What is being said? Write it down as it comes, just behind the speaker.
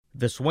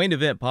The Swain and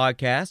Ben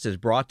podcast is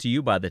brought to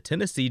you by the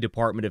Tennessee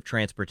Department of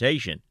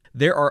Transportation.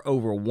 There are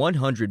over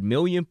 100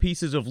 million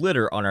pieces of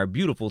litter on our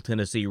beautiful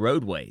Tennessee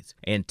roadways,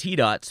 and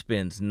TDOT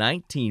spends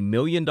 $19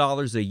 million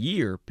a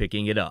year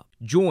picking it up.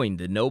 Join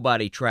the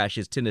Nobody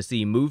Trashes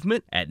Tennessee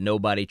movement at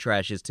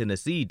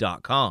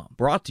NobodyTrashesTennessee.com.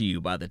 Brought to you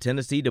by the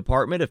Tennessee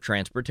Department of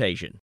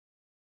Transportation.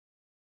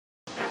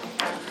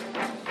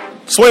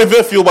 Swain and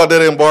Ben fueled by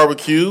Dead End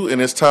Barbecue,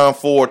 and it's time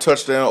for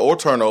touchdown or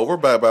turnover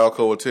by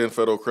Alcoa 10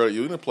 Federal Credit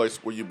Union, a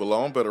place where you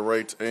belong, better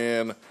rates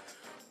and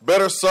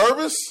better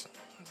service.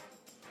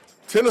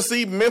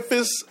 Tennessee,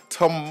 Memphis,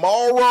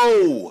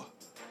 tomorrow,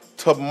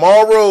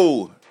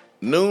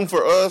 noon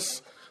for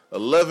us,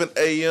 11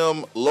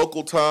 a.m.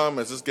 local time,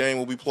 as this game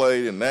will be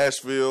played in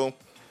Nashville.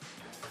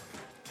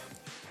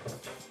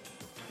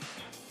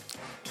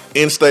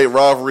 In-state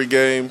rivalry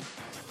game.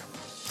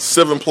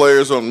 7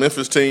 players on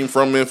Memphis team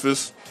from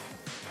Memphis.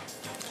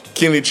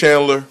 Kenny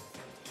Chandler,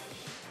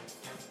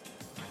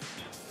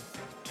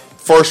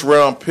 first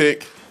round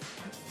pick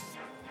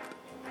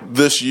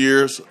this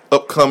year's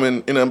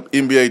upcoming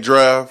NBA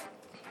draft.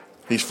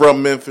 He's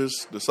from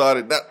Memphis,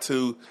 decided not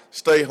to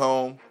stay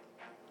home.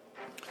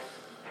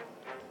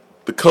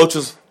 The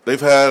coaches, they've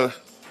had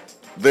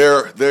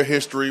their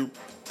history,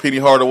 Penny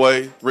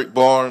Hardaway, Rick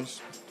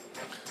Barnes.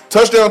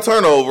 Touchdown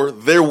turnover,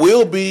 there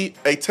will be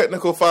a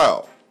technical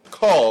foul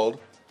called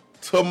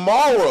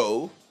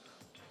tomorrow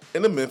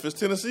in the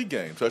Memphis-Tennessee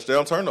game.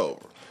 Touchdown turnover.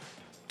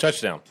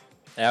 Touchdown.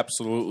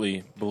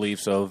 Absolutely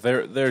believe so.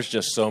 There's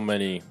just so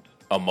many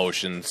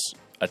emotions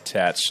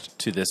attached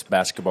to this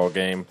basketball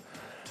game.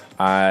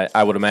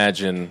 I would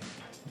imagine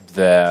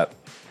that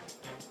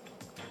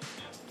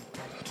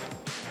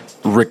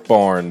Rick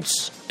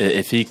Barnes,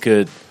 if he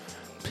could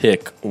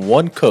pick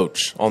one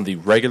coach on the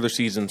regular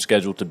season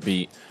schedule to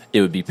beat,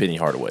 it would be Penny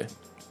Hardaway.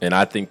 And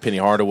I think Penny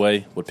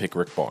Hardaway would pick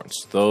Rick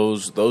Barnes.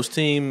 Those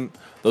two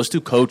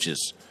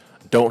coaches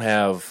don't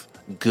have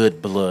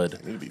good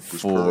blood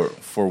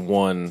for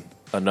one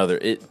another.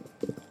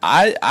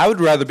 I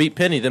would rather beat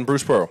Penny than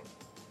Bruce Pearl.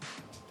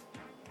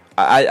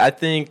 I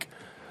think,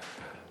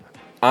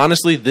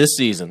 honestly, this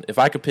season, if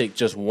I could pick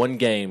just one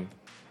game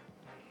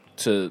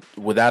to,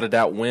 without a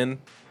doubt, win,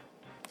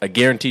 a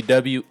guaranteed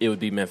W, it would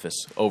be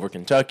Memphis over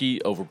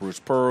Kentucky, over Bruce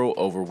Pearl,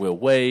 over Will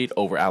Wade,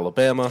 over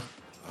Alabama.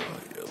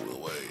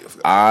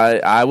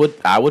 I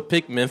would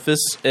pick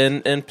Memphis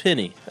and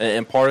Penny,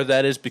 and part of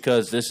that is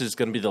because this is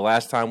going to be the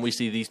last time we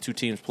see these two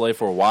teams play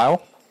for a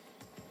while,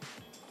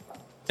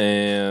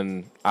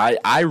 and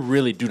I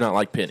really do not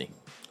like Penny.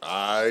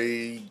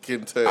 I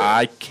can tell.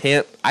 I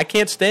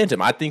can't stand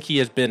him. I think he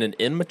has been an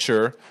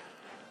immature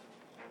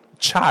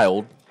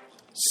child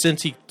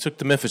since he took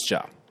the Memphis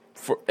job.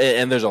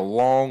 And there's a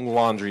long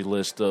laundry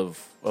list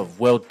of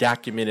well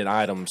documented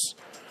items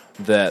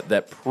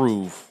that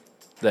prove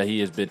that he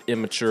has been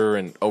immature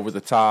and over the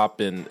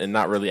top and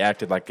not really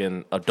acted like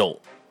an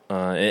adult.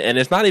 And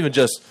it's not even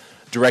just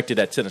directed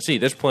at Tennessee.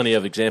 There's plenty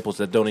of examples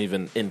that don't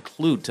even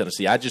include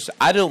Tennessee. I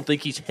don't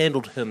think he's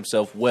handled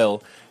himself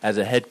well as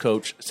a head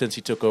coach since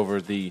he took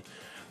over the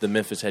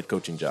Memphis head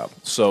coaching job.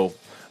 So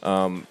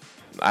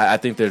I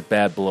think there's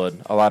a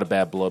lot of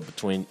bad blood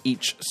between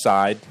each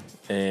side,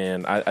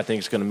 and I think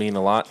it's going to mean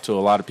a lot to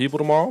a lot of people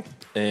tomorrow.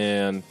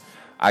 And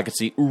I could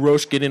see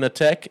Urosh getting a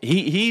tech.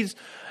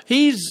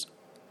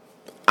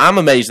 I'm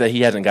amazed that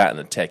he hasn't gotten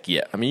a tech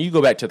yet. I mean, you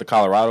go back to the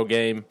Colorado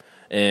game,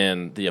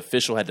 and the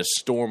official had to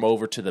storm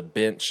over to the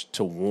bench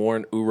to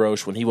warn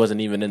Urosh when he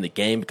wasn't even in the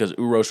game because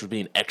Urosh was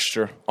being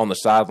extra on the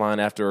sideline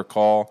after a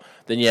call.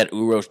 Then you had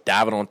Urosh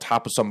diving on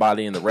top of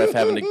somebody and the ref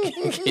having to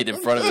get in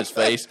front of his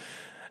face.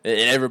 And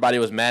everybody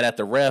was mad at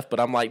the ref,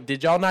 but I'm like,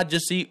 did y'all not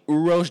just see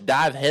Urosh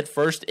dive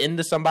headfirst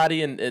into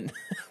somebody and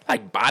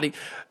like body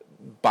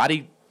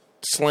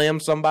slam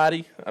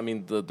somebody? I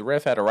mean, the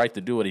ref had a right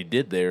to do what he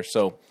did there.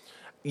 So,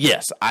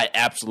 yes, I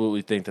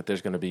absolutely think that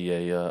there's going to be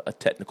a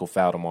technical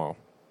foul tomorrow.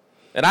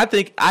 And I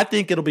think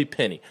it'll be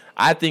Penny.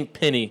 I think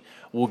Penny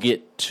will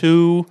get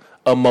too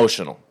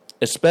emotional,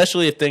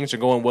 especially if things are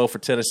going well for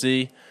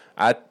Tennessee.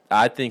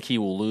 I think he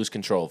will lose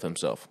control of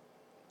himself.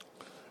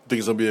 Think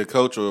it's going to be a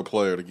coach or a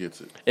player that gets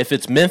it? If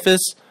it's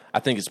Memphis, I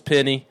think it's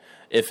Penny.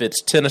 If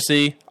it's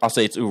Tennessee, I'll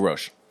say it's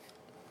Urosh.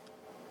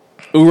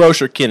 Urosh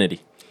or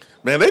Kennedy.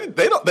 Man,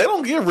 they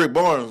don't give Rick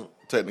Barnes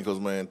technicals,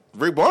 man.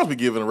 Rick Barnes be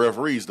giving the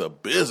referees the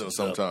business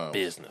sometimes.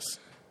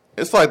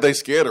 It's like they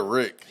scared of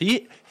Rick.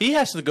 He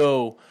has to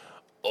go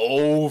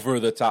over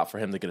the top for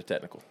him to get a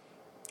technical.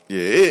 Yeah,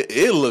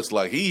 it looks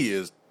like he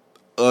is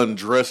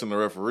undressing the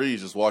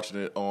referees just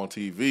watching it on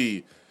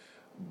TV.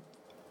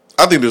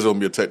 I think there's going to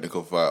be a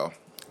technical foul.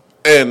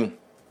 And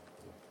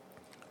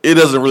it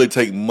doesn't really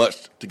take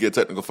much to get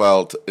a technical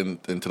foul in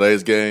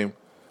today's game.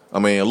 I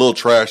mean, a little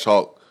trash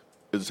talk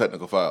is a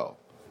technical foul.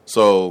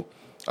 So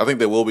I think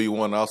there will be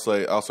one. I'll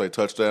say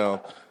touchdown.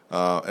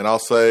 And I'll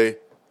say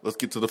let's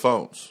get to the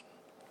phones.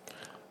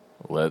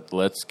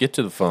 Let's get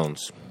to the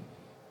phones.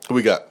 Who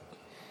we got?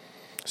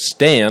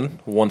 Stan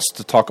wants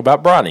to talk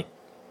about Bronny.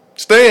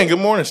 Stan, good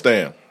morning,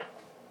 Stan.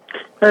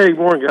 Hey, good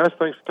morning, guys.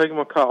 Thanks for taking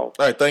my call. All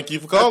right, thank you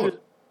for calling.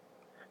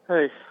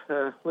 Hey,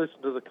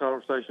 listen to the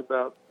conversation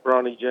about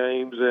Bronny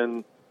James,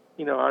 and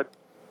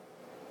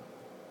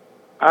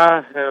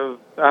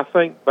I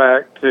think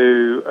back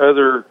to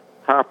other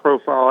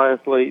high-profile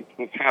athletes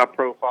with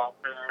high-profile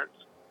parents,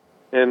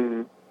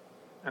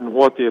 and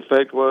what the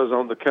effect was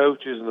on the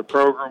coaches and the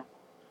program.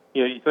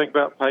 You think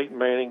about Peyton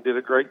Manning did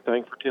a great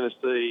thing for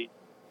Tennessee,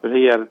 but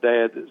he had a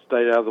dad that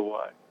stayed out of the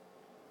way.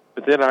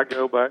 But then I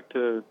go back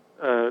to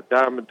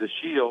Diamond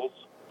DeShields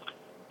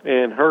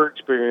and her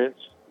experience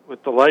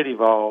with the Lady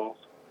Vols,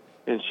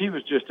 and she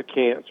was just a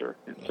cancer,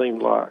 it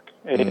seemed like,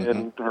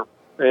 and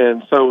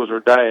so was her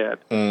dad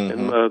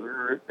and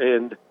mother,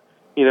 and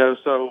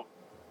so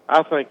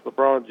I think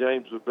LeBron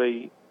James would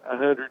be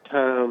 100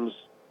 times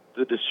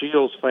the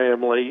DeShields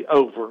family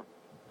over,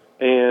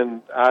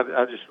 and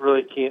I just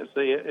really can't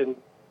see it. And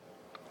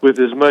with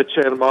as much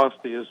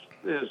animosity as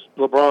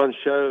LeBron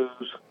shows,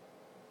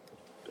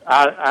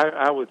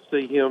 I would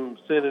see him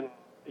sending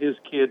his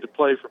kid to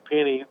play for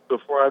Penny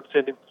before I'd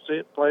send him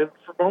to play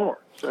for Barnes.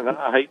 And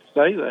I hate to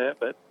say that,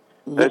 but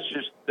that's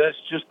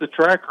just the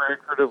track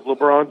record of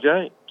LeBron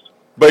James.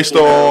 Based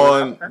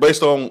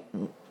on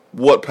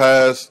what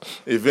past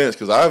events?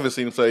 Because I haven't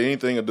seen him say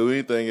anything or do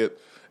anything at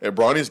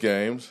Bronny's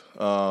games,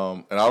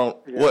 and I don't.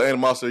 Yeah. What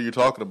animosity are you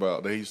talking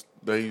about that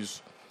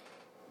he's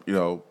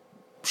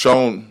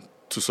shown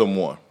to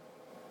someone?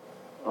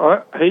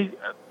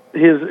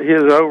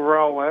 His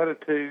overall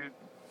attitude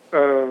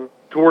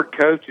toward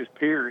coaches,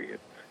 period.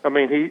 I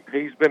mean,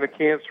 he's been a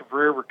cancer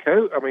for every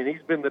coach. I mean,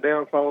 he's been the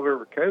downfall of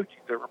every coach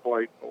he's ever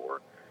played for.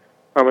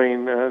 I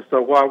mean,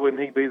 so why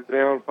wouldn't he be the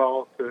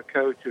downfall to a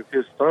coach of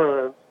his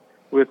son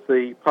with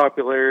the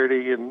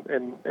popularity and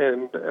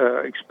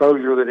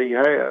exposure that he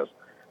has?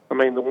 I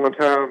mean, the one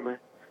time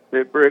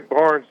that Rick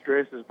Barnes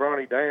dresses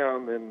Bronny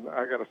down, then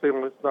I got a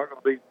feeling it's not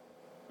going to be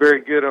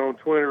very good on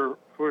Twitter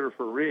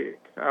for Rick.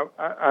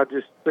 I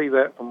just see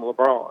that from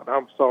LeBron.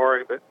 I'm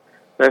sorry, but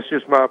that's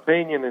just my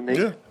opinion, and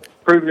he's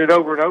proven it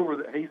over and over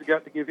that he's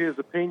got to give his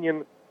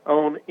opinion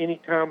on any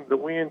time the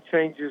wind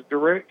changes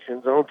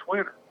directions on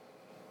Twitter.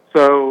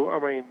 So, I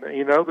mean,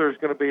 there's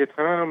going to be a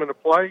time and a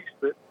place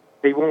that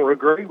he won't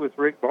agree with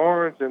Rick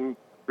Barnes, and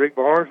Rick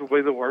Barnes will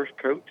be the worst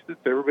coach that's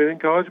ever been in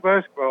college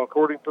basketball,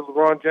 according to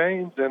LeBron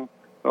James, and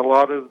a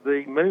lot of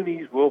the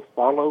Moonies will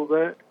follow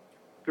that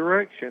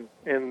direction.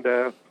 And,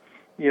 I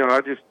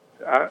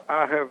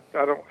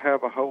don't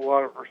have a whole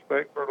lot of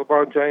respect for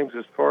LeBron James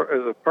as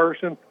a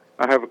person.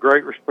 I have a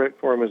great respect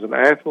for him as an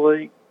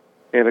athlete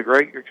and a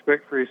great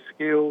respect for his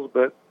skills,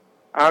 but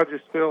I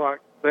just feel like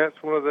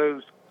that's one of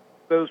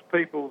those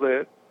people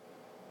that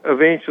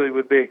eventually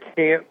would be a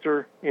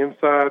cancer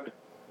inside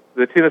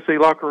the Tennessee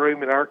locker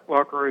room, and our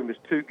locker room is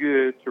too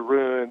good to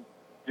run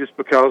just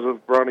because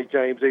of Bronny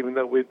James, even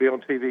though we'd be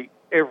on TV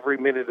every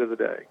minute of the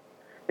day.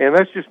 And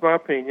that's just my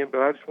opinion,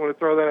 but I just want to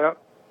throw that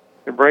out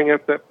and bring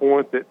up that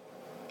point that,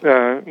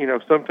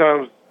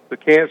 sometimes the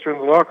cancer in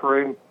the locker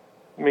room,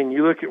 I mean,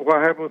 you look at what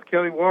happened with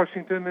Kelly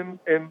Washington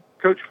and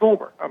Coach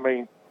Fulmer. I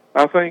mean,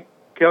 I think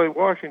Kelly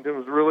Washington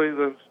was really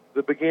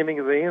the beginning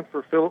of the end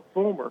for Philip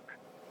Fulmer.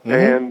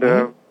 And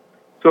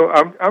so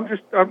I'm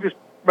just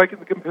making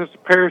the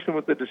comparison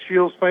with the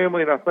DeShields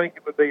family, and I think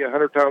it would be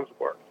 100 times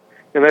worse.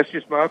 And that's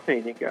just my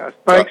opinion, guys.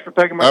 Thanks for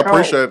taking my call. I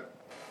appreciate it.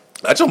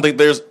 I just don't think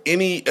there's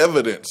any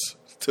evidence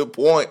to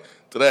point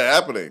to that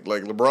happening.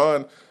 Like,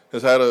 LeBron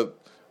has had a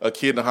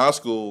kid in high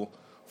school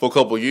for a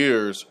couple of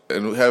years,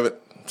 and we haven't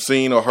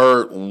seen or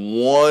heard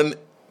one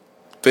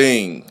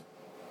thing.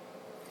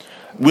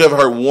 We haven't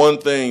heard one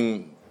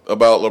thing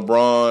about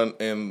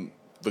LeBron and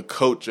the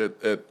coach at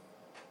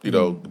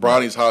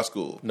Bronny's high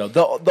school. No,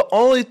 the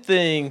only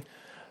thing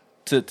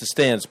to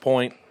Stan's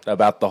point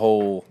about the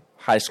whole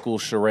high school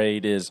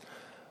charade is,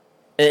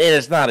 and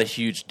it's not a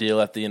huge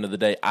deal at the end of the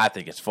day. I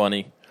think it's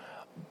funny,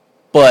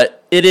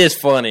 but it is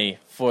funny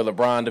for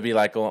LeBron to be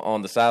like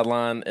on the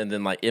sideline, and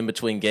then like in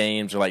between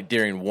games or like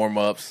during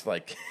warm-ups,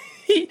 like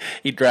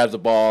he grabs the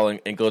ball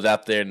and goes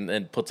out there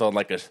and puts on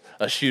like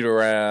a shoot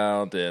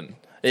around, and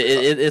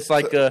it's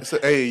like it's an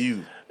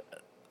AAU.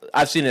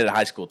 I've seen it at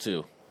high school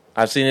too.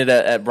 I've seen it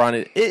at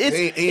Bronny. He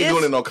ain't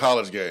doing it in no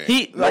college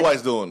game.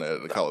 Nobody's doing that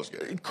at the college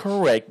game.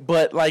 Correct,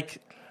 but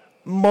like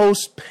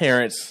most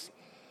parents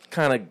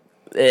kind of,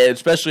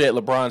 especially at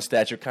LeBron's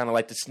stature, kind of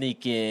like to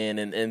sneak in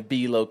and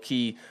be low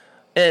key.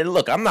 And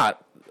look,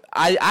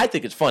 I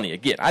think it's funny.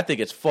 Again, I think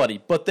it's funny,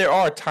 but there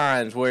are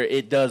times where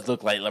it does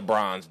look like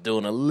LeBron's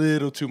doing a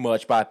little too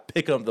much by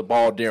picking up the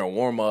ball during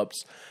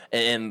warm-ups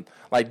and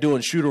like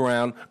doing shoot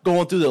around,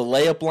 going through the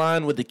layup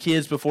line with the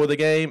kids before the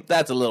game.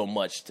 That's a little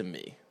much to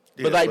me.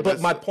 Yeah, but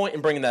my point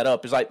in bringing that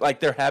up is like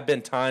there have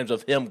been times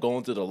of him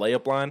going to the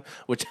layup line,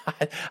 which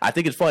I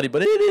think is funny,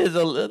 but it is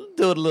doing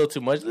a little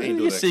too much. He ain't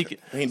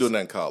doing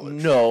that in college.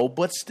 No,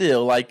 but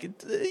still, like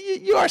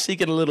you are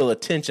seeking a little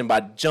attention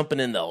by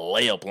jumping in the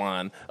layup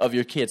line of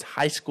your kid's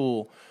high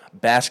school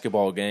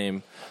basketball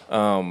game.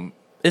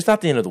 It's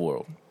not the end of the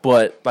world,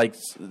 but like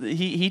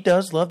he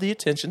does love the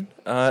attention.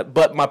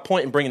 But my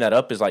point in bringing that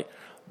up is like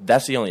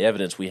that's the only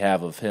evidence we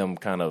have of him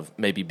kind of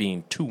maybe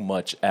being too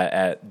much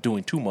at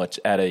doing too much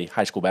at a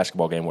high school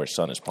basketball game where his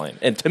son is playing.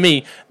 And to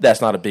me,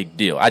 that's not a big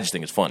deal. I just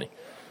think it's funny.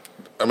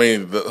 I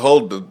mean, the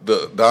whole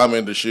the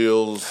Diamond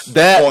DeShields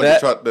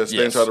point that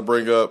Stan tried to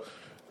bring up,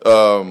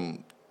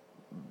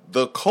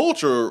 the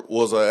culture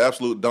was an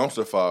absolute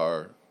dumpster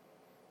fire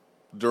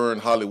during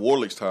Holly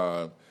Warlick's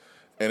time,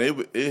 and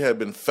it had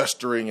been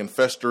festering and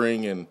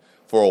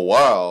for a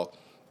while,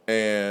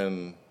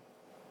 and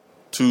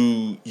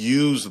to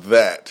use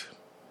that,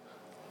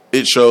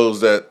 it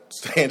shows that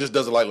Stan just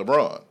doesn't like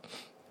LeBron,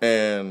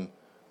 and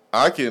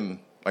and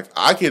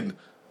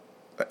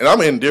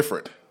I'm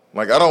indifferent.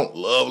 Like, I don't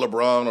love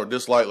LeBron or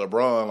dislike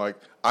LeBron. Like,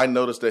 I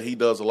notice that he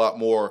does a lot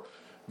more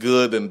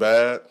good than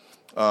bad.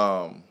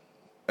 And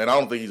I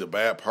don't think he's a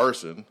bad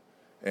person.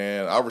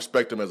 And I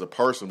respect him as a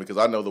person because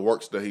I know the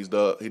works that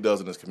he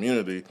does in his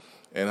community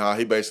and how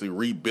he basically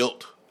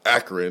rebuilt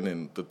Akron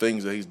and the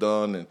things that he's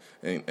done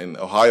in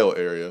Ohio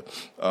area.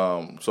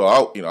 So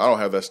I don't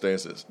have that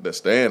stance that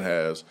Stan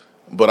has,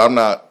 but I'm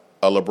not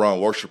a LeBron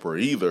worshiper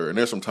either. And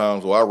there's some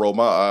times where I roll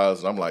my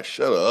eyes and I'm like,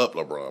 shut up,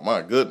 LeBron.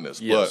 My goodness.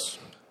 Yes.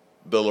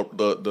 But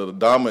the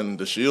Diamond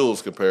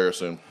DeShields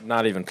comparison,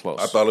 not even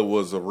close. I thought it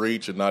was a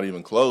reach and not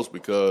even close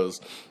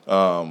because,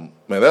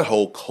 that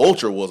whole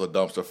culture was a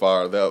dumpster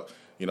fire that,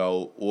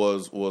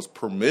 was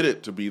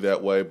permitted to be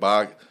that way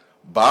by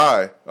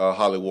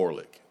Holly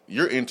Warlick.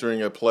 You're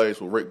entering a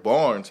place where Rick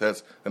Barnes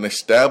has an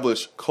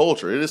established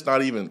culture. It is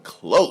not even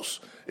close.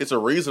 It's a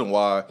reason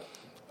why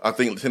I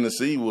think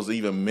Tennessee was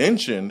even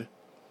mentioned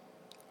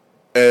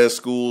as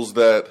schools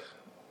that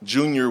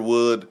Junior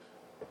would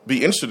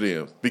be interested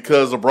in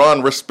because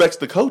LeBron respects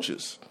the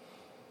coaches.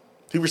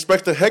 He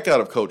respects the heck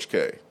out of Coach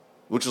K,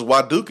 which is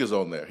why Duke is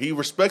on there. He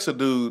respects a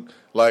dude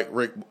like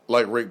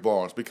Rick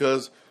Barnes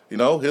because,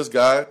 his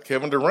guy,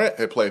 Kevin Durant,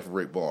 had played for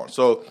Rick Barnes.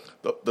 So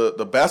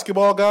the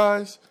basketball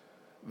guys,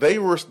 they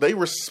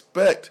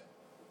respect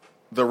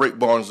the Rick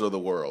Barnes of the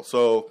world.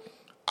 So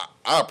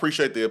I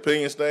appreciate the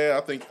opinion, Stan.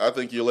 I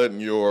think you're letting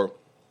your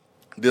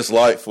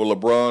dislike for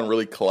LeBron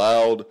really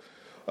cloud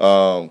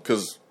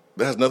because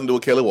that has nothing to do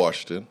with Kelly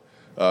Washington.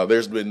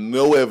 There's been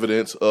no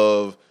evidence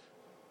of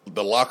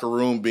the locker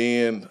room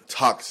being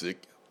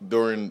toxic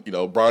during,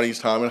 Bronny's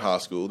time in high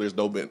school. There's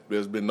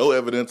been no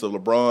evidence of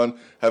LeBron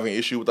having an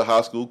issue with the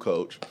high school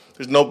coach.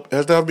 Has not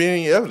been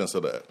any evidence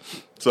of that.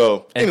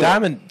 So and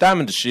anyway.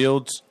 Diamond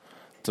DeShields,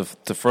 to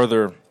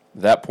further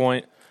that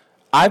point,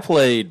 I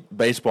played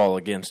baseball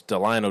against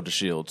Delino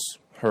DeShields,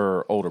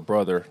 her older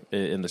brother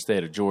in the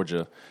state of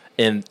Georgia,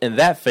 and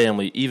that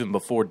family, even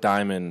before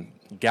Diamond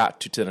got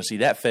to Tennessee,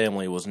 that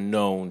family was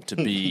known to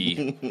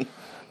be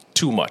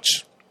too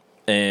much,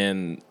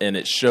 and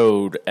it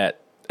showed at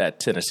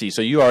Tennessee.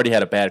 So you already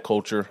had a bad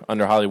culture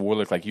under Holly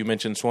Warlick, like you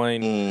mentioned,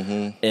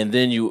 Swain, and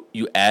then you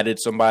added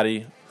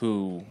somebody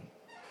who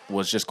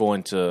was just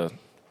going to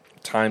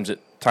times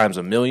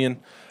a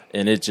million,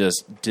 and it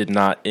just did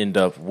not end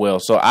up well.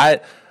 So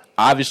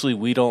obviously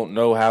we don't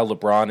know how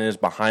LeBron is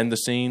behind the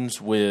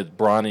scenes with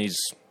Bronny's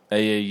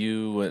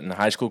AAU and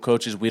high school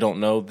coaches. We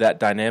don't know that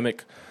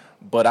dynamic.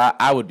 But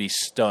I would be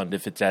stunned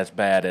if it's as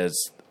bad as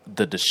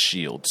the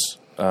DeShields.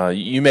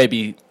 You may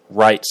be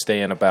right,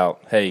 Stan,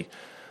 about, hey,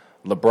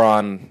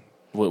 LeBron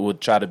would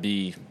try to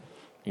be,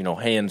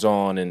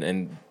 hands-on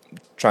and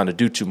trying to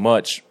do too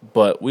much,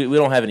 but we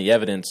don't have any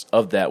evidence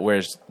of that,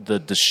 whereas the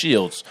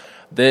DeShields,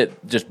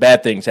 that just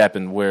bad things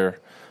happen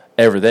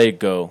wherever they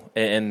go.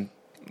 And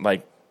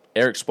like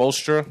Eric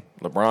Spoelstra,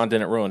 LeBron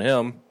didn't ruin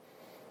him.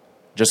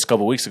 Just a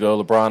couple weeks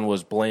ago, LeBron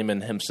was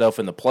blaming himself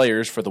and the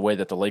players for the way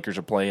that the Lakers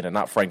are playing and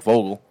not Frank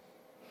Vogel.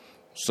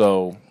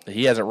 So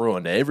he hasn't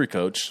ruined every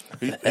coach.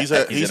 He's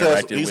had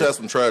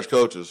some trash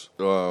coaches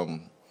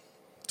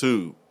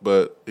too,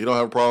 but he don't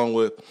have a problem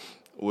with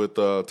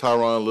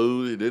Tyronn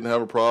Lue. He didn't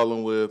have a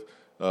problem with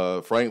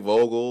Frank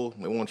Vogel.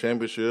 They won a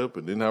championship,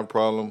 and didn't have a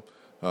problem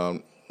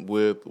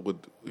with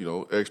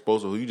Eric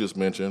Spoelstra, who you just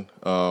mentioned.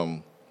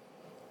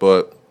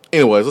 But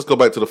anyways, let's go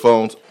back to the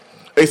phones.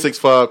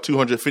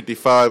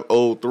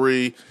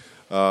 865-255-03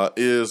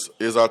 is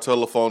our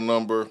telephone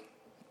number.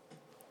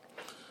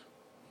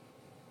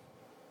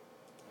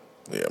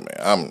 Yeah, man,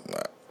 I'm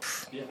not.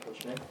 Yeah,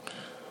 what's your name?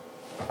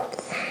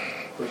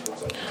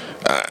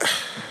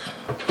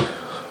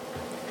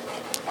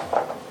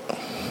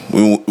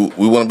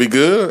 We want to be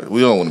good.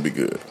 We don't want to be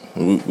good.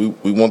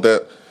 We want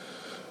that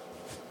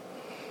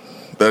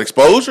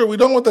exposure. We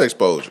don't want that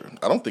exposure.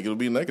 I don't think it'll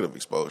be negative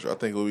exposure. I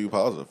think it'll be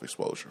positive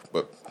exposure.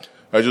 But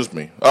that's just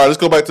me. All right, let's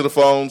go back to the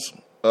phones.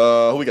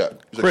 Who we got?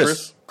 Is it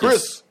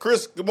Chris.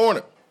 Chris, good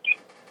morning.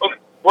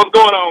 What's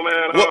going on,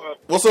 man?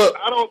 What's up?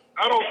 I don't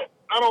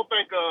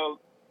think it'll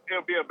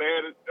be a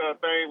bad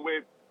thing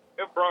with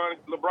if Bronny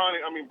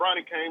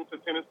came to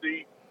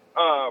Tennessee.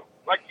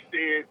 Like you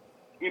said,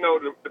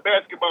 the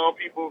basketball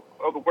people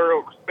of the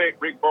world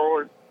respect Rick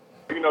Barnes.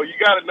 You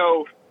got to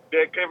know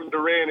that Kevin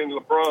Durant and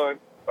LeBron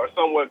are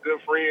somewhat good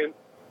friends.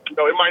 It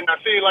might not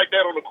seem like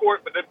that on the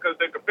court, but that's because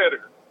they're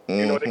competitors.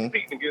 They're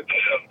competing against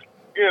each other.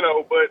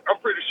 But I'm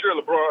pretty sure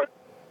LeBron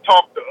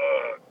talk to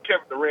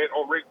Kevin Durant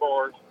on Rick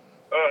Barnes,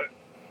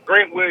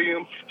 Grant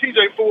Williams,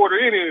 T.J. Ford, or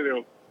any of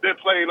them that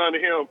playing under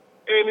him.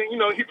 And,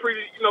 he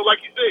pretty, like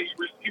you said,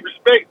 he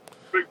respects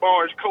Rick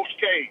Barnes, Coach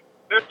K.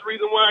 That's the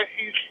reason why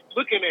he's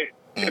looking at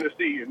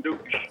Tennessee and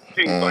Duke,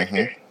 things like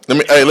that.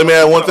 Let me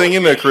add one thing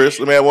in there, Chris.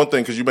 Let me add one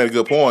thing because you made a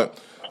good point.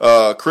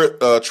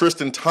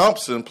 Tristan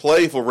Thompson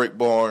played for Rick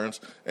Barnes,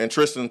 and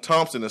Tristan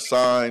Thompson is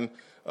signed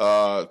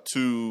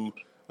to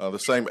the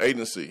same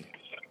agency.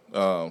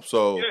 And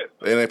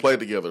they played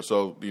together.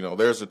 So,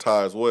 there's a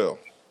tie as well.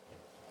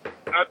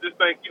 I just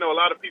think, a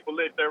lot of people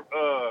let their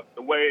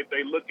the way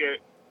they look at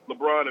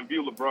LeBron and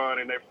view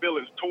LeBron and their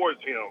feelings towards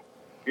him,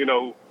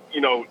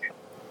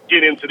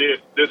 get into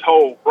this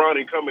whole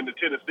Bronny coming to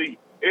Tennessee.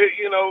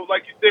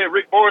 Like you said,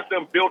 Rick Barnes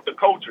built the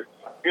culture.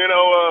 It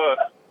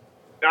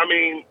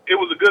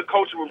was a good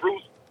culture when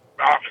Bruce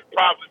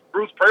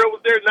Pearl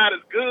was there. Not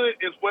as good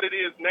as what it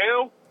is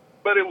now,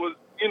 but it was,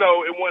 it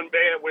wasn't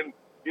bad when,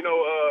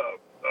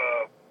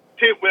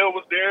 Tidwell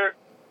was there.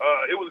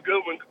 It was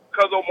good when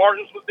Cuzzo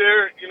Martins was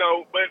there,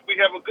 but we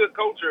have a good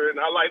culture, and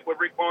I like what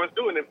Rick Barnes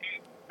doing. If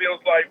he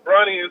feels like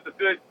Bronny is a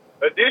good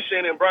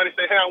addition and Bronny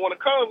say, hey, I want to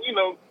come,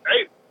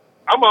 hey,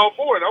 I'm all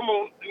for it. I'm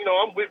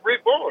with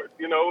Rick Barnes,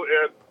 and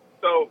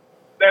so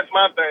that's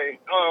my thing.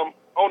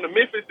 On the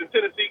Memphis and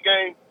Tennessee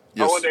game,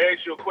 yes. I wanted to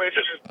ask you a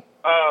question.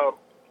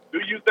 Do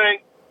you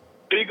think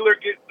Ziegler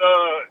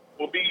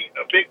will be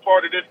a big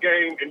part of this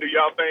game, and do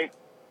y'all think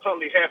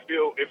Huntley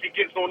Hatfield, if he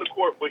gets on the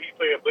court, will he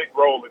play a big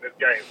role in this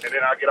game? And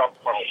then I'll get off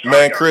the phone.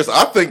 Man, Chris,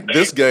 I think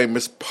this game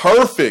is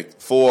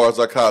perfect for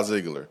Zakai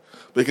Ziegler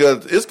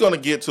because it's going to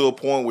get to a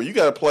point where you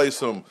got to play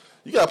some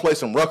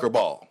rucker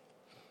ball.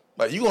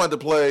 Like, you're going to have to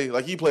play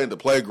like you play at the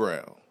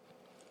playground.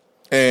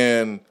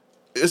 And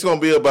it's going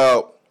to be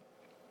about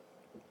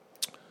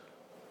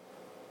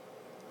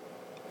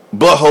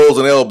buttholes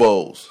and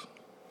elbows.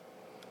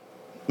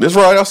 That's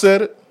right, I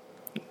said it.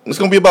 It's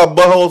going to be about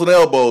buttholes and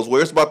elbows,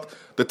 where it's about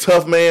the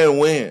tough man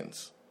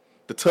wins.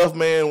 The tough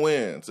man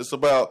wins. It's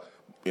about,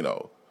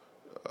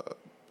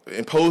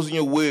 imposing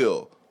your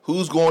will.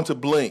 Who's going to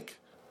blink?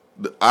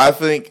 I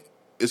think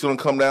it's going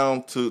to come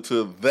down to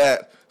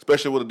that,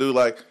 especially with a dude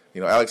like,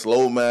 Alex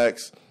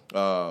Lomax.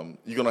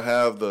 You're going to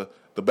have the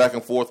back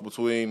and forth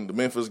between the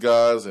Memphis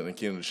guys and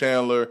Kennedy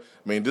Chandler.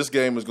 This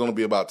game is going to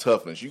be about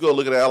toughness. You go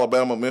look at the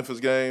Alabama-Memphis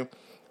game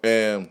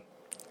and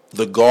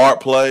the guard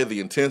play, the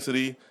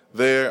intensity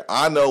there.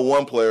 I know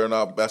one player in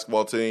our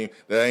basketball team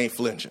that ain't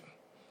flinching,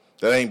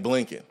 that ain't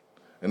blinking,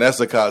 and that's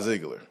Zakai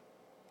Ziegler.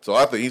 So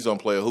I think he's going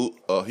to play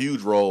a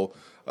huge role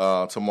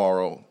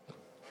tomorrow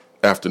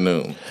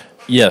afternoon.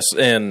 Yes,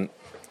 and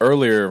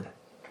earlier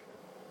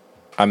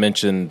I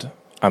mentioned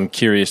I'm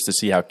curious to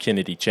see how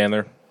Kennedy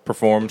Chandler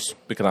performs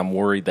because I'm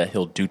worried that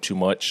he'll do too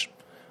much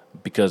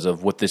because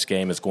of what this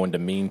game is going to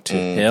mean to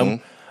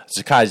him.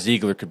 Zakai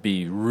Ziegler could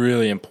be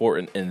really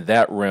important in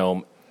that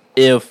realm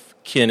if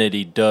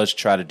Kennedy does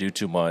try to do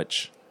too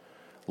much,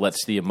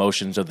 lets the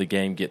emotions of the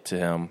game get to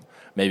him,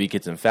 maybe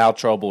gets in foul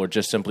trouble or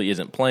just simply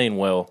isn't playing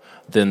well,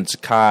 then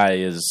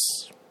Zakai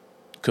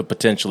could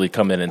potentially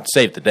come in and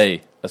save the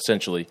day,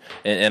 essentially.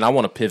 And I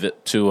want to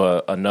pivot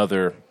to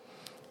another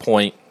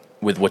point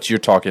with what you're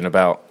talking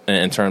about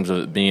in terms of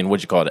it being,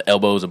 what you call it, the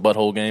elbows and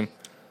butthole game.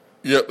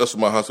 Yep, that's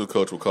what my high school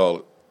coach would call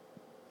it.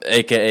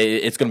 AKA,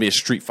 it's going to be a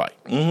street fight.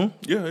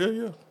 Mm-hmm.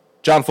 Yeah.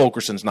 John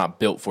Fulkerson's not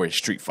built for a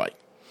street fight.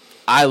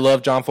 I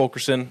love John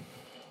Fulkerson.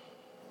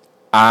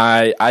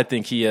 I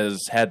think he has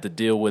had to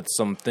deal with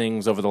some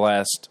things over the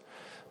last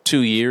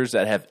 2 years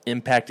that have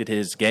impacted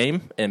his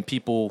game, and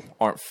people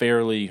aren't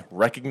fairly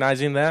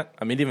recognizing that.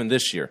 Even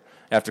this year,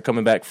 after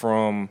coming back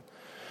from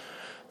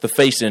the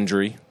face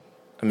injury,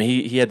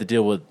 he had to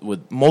deal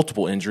with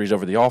multiple injuries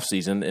over the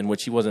offseason in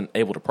which he wasn't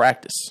able to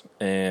practice.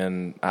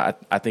 And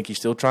I think he's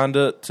still trying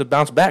to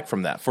bounce back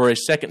from that for a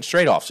second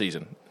straight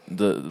offseason.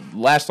 The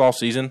last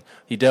offseason,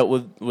 he dealt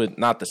with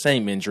not the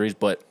same injuries,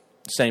 but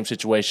same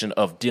situation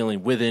of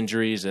dealing with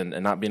injuries and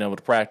not being able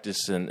to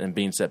practice and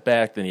being set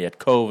back. Then he had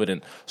COVID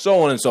and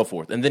so on and so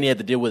forth. And then he had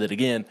to deal with it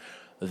again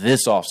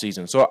this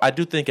offseason. So I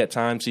do think at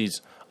times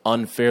he's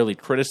unfairly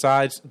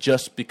criticized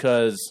just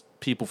because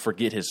people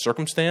forget his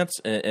circumstance,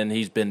 and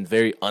he's been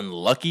very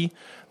unlucky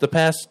the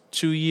past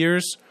 2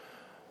 years.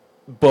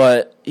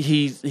 But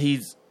he's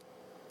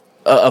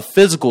a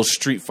physical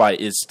street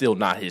fight is still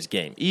not his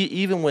game,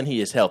 even when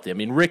he is healthy.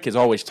 Rick has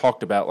always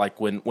talked about,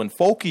 like, when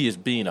Folky is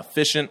being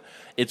efficient,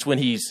 it's when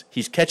he's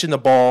catching the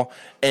ball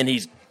and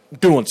he's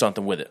doing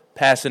something with it,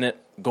 passing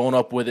it, going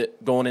up with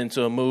it, going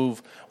into a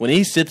move. When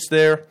he sits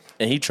there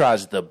and he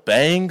tries to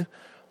bang,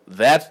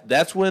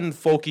 that's when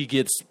Folky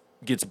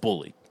gets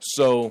bullied.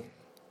 So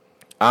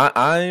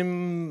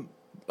I'm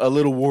a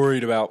little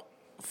worried about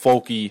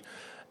Folky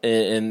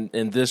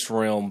in this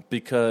realm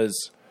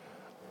because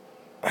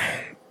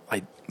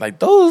like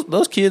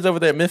those kids over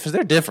there at Memphis,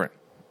 they're different.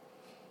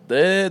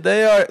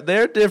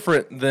 They're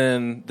different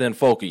than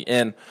Folky.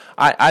 And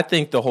I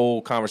think the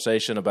whole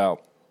conversation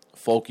about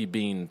Folky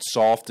being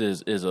soft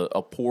is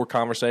a poor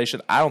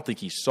conversation. I don't think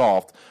he's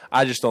soft.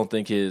 I just don't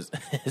think his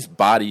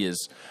body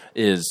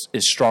is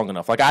strong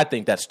enough. Like, I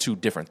think that's two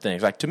different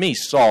things. Like, to me,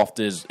 soft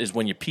is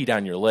when you pee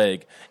down your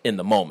leg in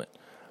the moment.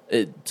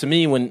 To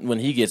me, when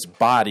he gets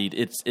bodied,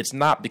 it's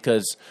not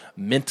because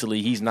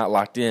mentally he's not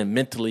locked in,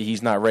 mentally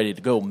he's not ready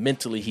to go,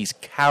 mentally he's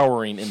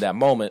cowering in that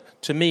moment.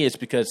 To me, it's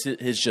because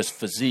his just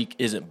physique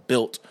isn't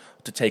built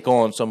to take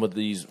on some of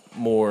these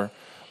more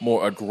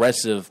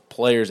aggressive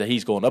players that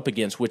he's going up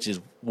against, which is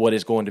what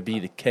is going to be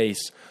the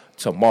case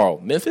tomorrow.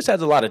 Memphis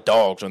has a lot of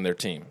dogs on their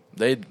team.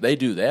 They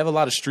do. They have a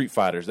lot of street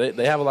fighters.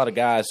 They have a lot of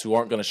guys who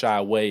aren't going to shy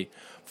away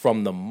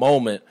from the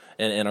moment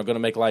and are going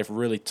to make life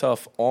really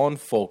tough on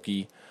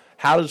Folky.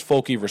 How does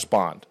Folky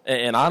respond?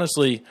 And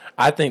honestly,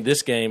 I think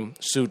this game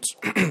suits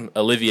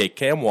Olivier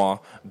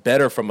Camois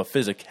better from a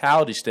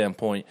physicality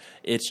standpoint.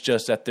 It's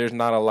just that there's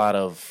not a lot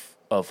of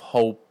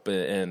hope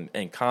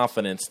and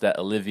confidence that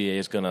Olivier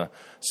is going to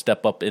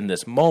step up in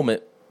this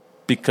moment,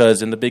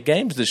 because in the big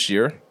games this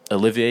year,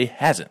 Olivier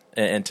hasn't.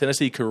 And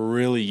Tennessee could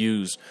really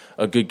use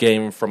a good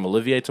game from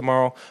Olivier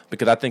tomorrow,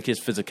 because I think his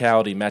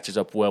physicality matches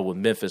up well with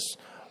Memphis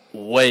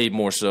way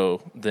more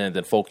so than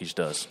Folky's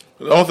does.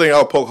 The only thing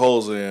I'll poke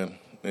holes in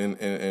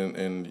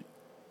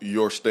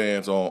your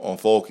stance on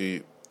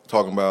Folky,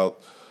 talking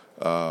about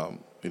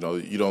you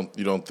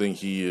don't think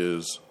he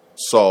is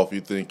soft,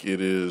 you think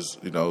it is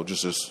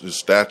just his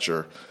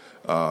stature,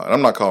 and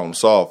I'm not calling him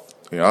soft.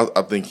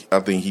 I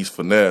think he's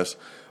finesse,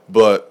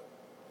 but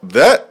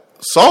that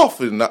soft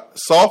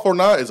or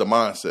not is a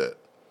mindset.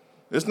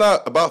 It's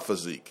not about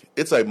physique,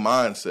 it's a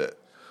mindset.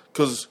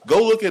 Because go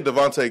look at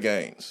Devontae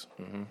Gaines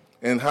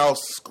and how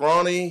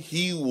scrawny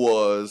he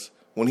was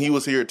when he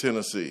was here at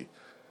Tennessee.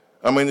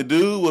 I mean, the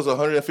dude was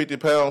 150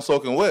 pounds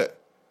soaking wet.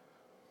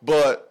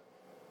 But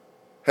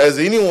has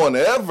anyone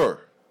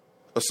ever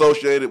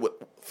associated with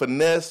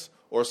finesse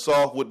or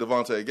soft with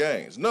Devontae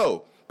Gaines?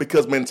 No,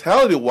 because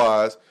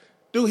mentality-wise,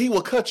 dude, he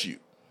will cut you.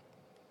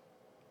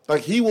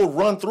 Like, he will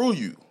run through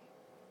you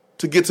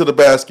to get to the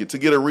basket, to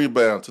get a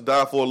rebound, to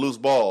dive for a loose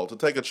ball, to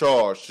take a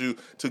charge,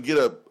 to get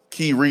a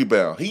key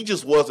rebound. He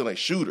just wasn't a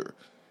shooter.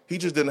 He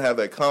just didn't have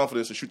that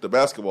confidence to shoot the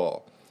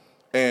basketball.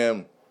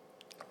 And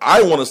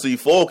I want to see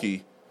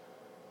Folky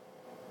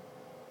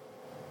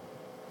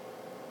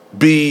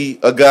be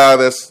a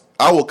guy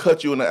I will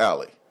cut you in the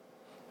alley.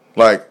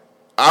 Like,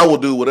 I will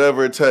do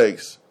whatever it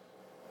takes.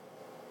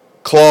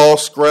 Claw,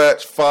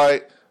 scratch,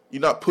 fight.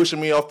 You're not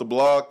pushing me off the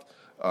block.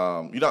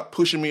 You're not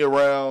pushing me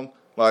around.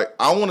 Like,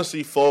 I want to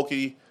see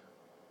Folky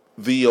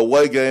the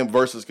away game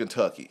versus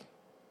Kentucky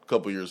a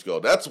couple years ago.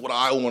 That's what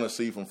I want to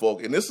see from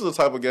Folky. And this is the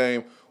type of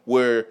game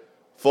where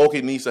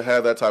Folky needs to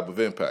have that type of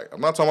impact.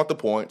 I'm not talking about the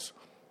points,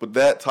 but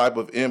that type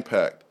of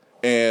impact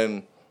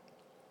and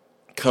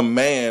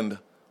command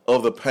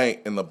of the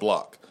paint and the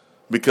block,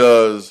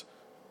 because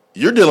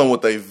you're dealing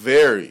with a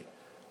very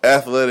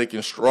athletic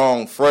and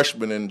strong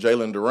freshman in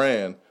Jalen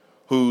Duran,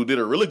 who did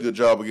a really good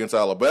job against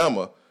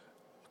Alabama,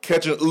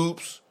 catching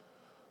oops,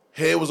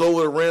 head was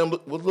over the rim,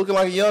 was looking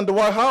like a young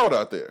Dwight Howard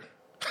out there.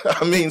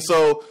 I mean,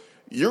 so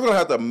you're going to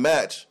have to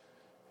match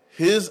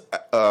his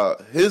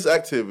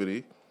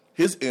activity,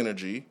 his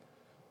energy,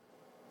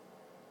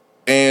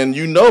 and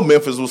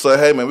Memphis will say,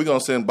 hey, man, we're going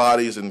to send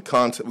bodies and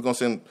contact. We're going to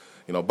send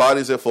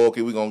bodies at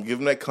Folky. We're going to give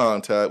him that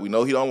contact. We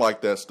know he don't like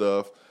that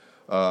stuff.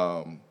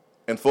 And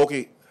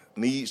Folky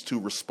needs to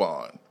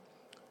respond.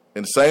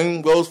 And the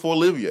same goes for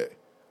Olivier.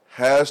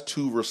 Has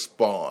to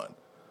respond.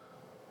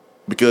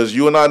 Because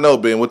you and I know,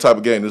 Ben, what type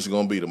of game this is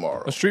going to be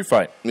tomorrow. A street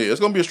fight. Yeah,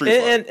 it's going to be a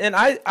street fight.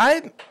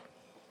 And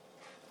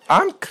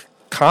I'm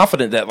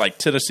confident that, like,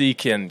 Tennessee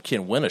can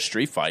win a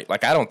street fight.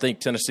 Like, I don't think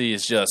Tennessee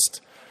is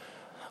just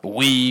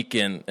weak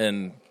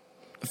and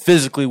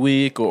physically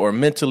weak or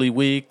mentally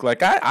weak.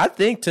 Like, I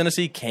think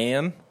Tennessee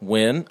can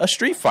win a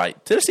street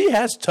fight. Tennessee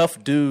has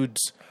tough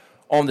dudes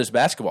on this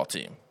basketball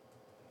team.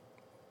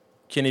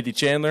 Kennedy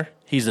Chandler,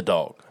 he's a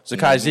dog.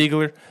 Zakai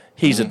Ziegler,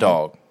 he's a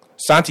dog.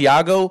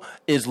 Santiago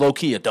is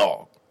low-key a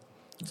dog.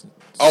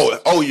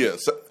 Oh yeah.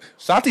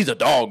 Santi's a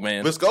dog,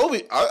 man.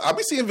 Vescovi, I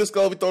be seeing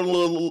Vescovi throw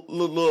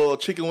little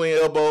chicken wing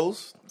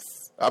elbows.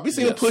 I be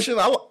seeing him pushing.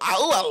 I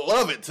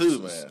love it too,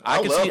 man.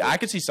 I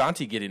could see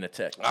Santi getting a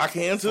tech. I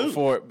can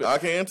too. I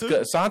can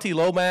too. Santi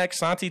Lomax,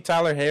 Santi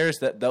Tyler Harris.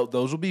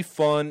 Those will be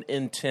fun,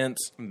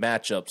 intense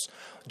matchups.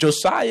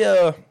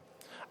 Josiah,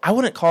 I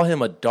wouldn't call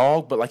him a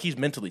dog, but like, he's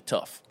mentally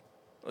tough.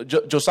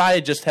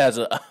 Josiah just has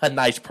a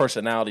nice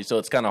personality, so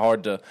it's kind of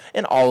hard to,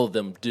 and all of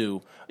them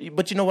do.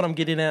 But you know what I'm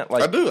getting at?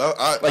 Like, I do.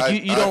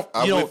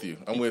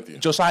 I'm with you.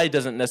 Josiah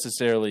doesn't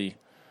necessarily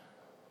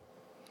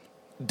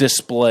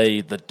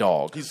display the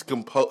dog. He's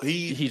composed.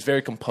 He's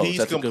very composed. He's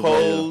That's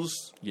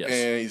composed, a good way to,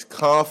 and he's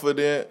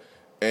confident,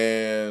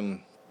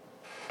 and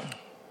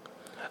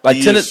like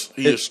he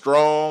is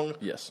strong.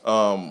 Yes.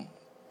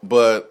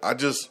 But I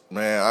just,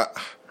 man,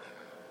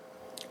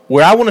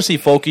 where I want to see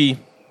Folky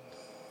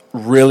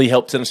really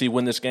help Tennessee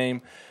win this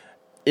game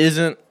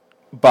isn't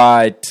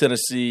by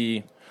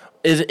Tennessee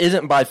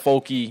isn't by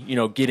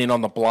Folky, getting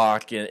on the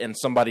block and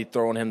somebody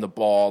throwing him the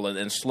ball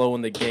and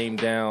slowing the game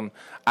down.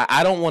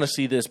 I don't want to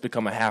see this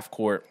become a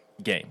half-court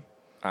game.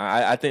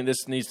 I think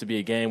this needs to be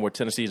a game where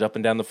Tennessee's up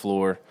and down the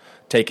floor,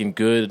 taking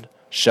good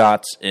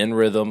shots in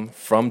rhythm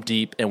from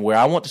deep, and where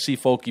I want to see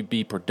Folky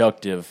be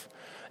productive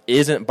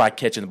isn't by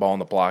catching the ball on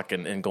the block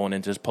and going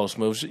into his post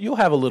moves. You'll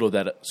have a little of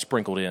that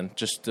sprinkled in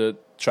just to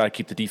try to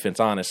keep the defense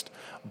honest,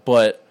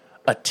 but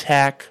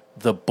attack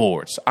the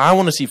boards. I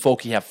want to see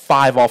Folky have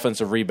 5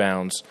 offensive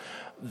rebounds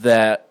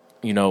that,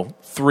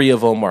 3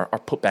 of them are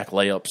put-back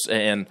layups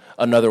and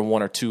another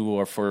 1 or 2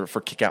 are for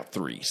kick-out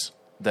threes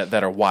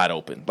that are wide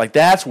open. Like,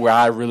 that's where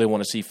I really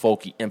want to see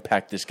Folky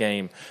impact this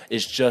game,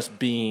 is just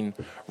being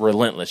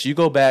relentless. You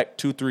go back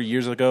 2-3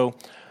 years ago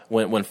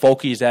when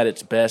Folky is at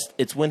its best,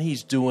 it's when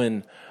he's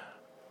doing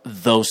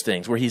those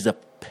things, where he's a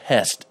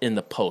pest in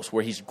the post,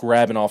 where he's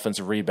grabbing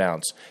offensive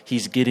rebounds,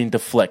 he's getting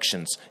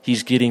deflections,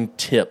 he's getting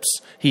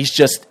tips, he's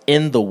just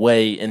in the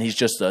way, and he's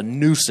just a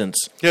nuisance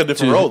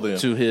role then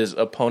to his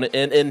opponent.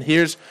 And he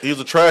was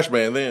a trash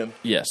man then.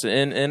 Yes,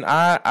 and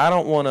I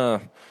don't want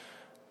to.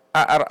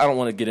 I don't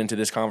want to get into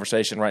this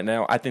conversation right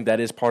now. I think that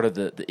is part of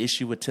the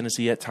issue with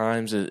Tennessee at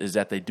times is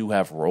that they do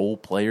have role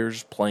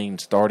players playing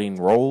starting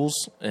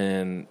roles,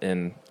 and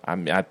I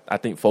mean I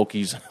think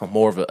Folky's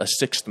more of a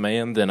sixth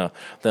man than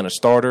a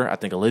starter. I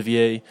think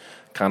Olivier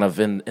kind of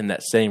in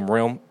that same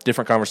realm.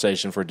 Different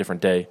conversation for a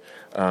different day.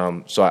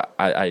 So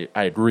I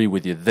agree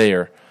with you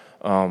there.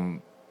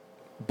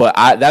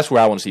 But that's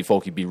where I want to see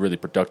Folky be really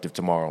productive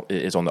tomorrow,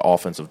 is on the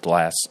offensive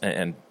glass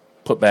and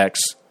putbacks,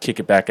 kick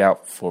it back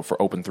out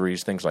for open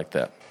threes, things like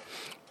that.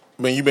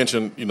 I mean, you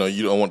mentioned, you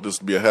don't want this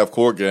to be a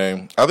half-court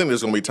game. I think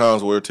there's going to be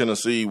times where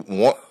Tennessee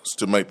wants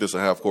to make this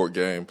a half-court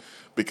game,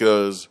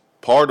 because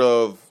part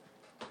of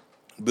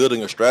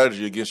building a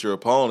strategy against your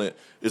opponent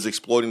is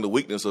exploiting the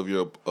weakness of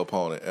your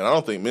opponent. And I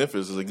don't think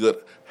Memphis is a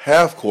good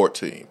half-court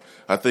team.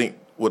 I think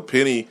what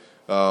Penny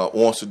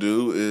wants to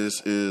do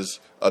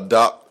is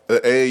adopt an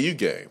AAU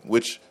game,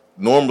 which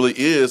normally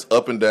is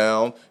up and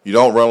down. You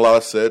don't run a lot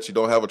of sets. You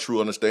don't have a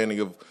true understanding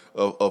of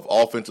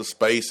offensive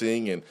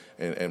spacing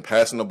and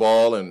passing the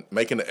ball and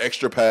making the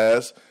extra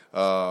pass.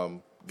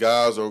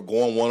 Guys are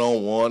going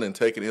one-on-one and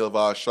taking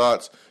ill-advised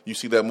shots. You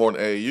see that more in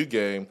the AAU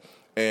game.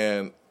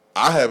 And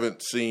I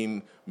haven't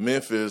seen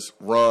Memphis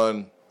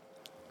run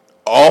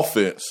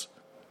offense,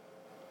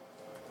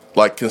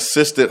 like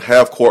consistent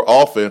half-court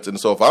offense. And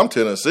so if I'm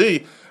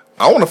Tennessee,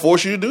 I want to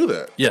force you to do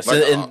that. Yes,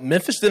 and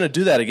Memphis didn't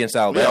do that against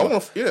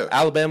Alabama. Yeah,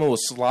 Alabama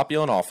was sloppy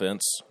on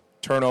offense,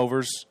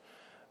 turnovers,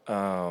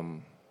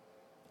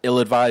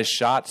 ill-advised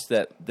shots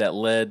that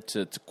led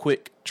to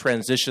quick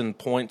transition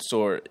points,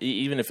 or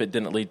even if it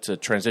didn't lead to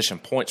transition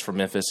points for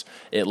Memphis,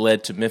 it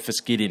led to Memphis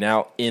getting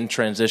out in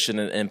transition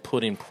and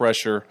putting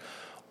pressure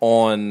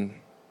on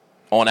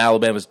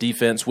Alabama's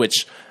defense,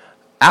 which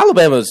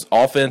Alabama's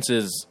offense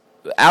is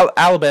 –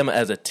 Alabama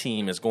as a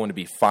team is going to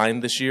be fine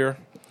this year.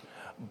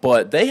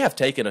 But they have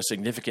taken a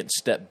significant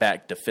step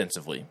back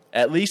defensively.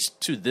 At least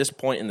to this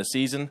point in the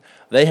season,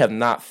 they have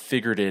not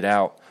figured it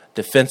out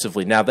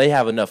defensively. Now, they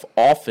have enough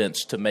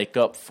offense to make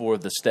up for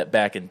the step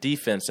back in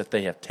defense that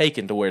they have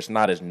taken, to where it's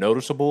not as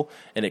noticeable,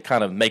 and it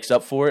kind of makes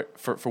up for it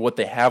for what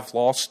they have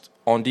lost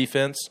on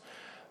defense.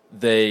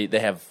 They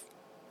have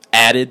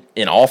added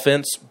in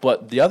offense.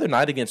 But the other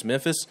night against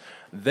Memphis,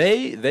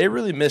 they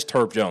really missed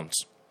Herb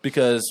Jones,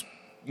 because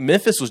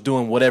Memphis was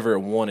doing whatever it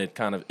wanted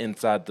kind of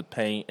inside the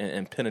paint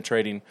and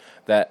penetrating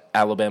that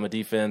Alabama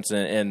defense.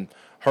 And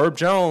Herb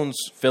Jones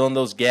filling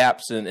those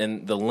gaps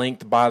and the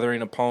length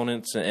bothering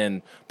opponents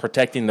and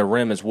protecting the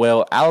rim as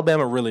well.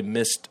 Alabama really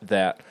missed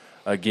that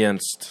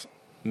against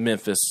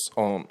Memphis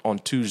on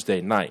Tuesday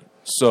night.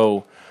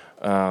 So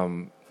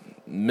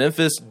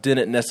Memphis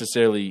didn't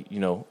necessarily,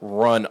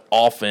 run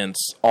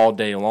offense all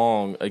day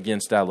long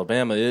against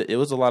Alabama. It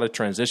was a lot of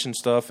transition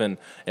stuff. And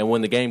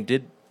when the game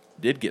did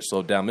get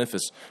slowed down,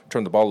 Memphis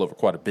turned the ball over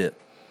quite a bit.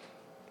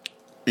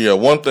 Yeah,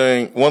 one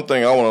thing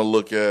I want to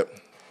look at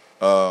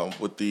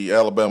with the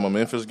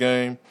Alabama-Memphis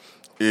game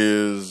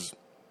is,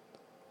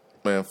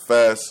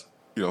 fast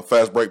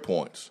break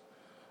points.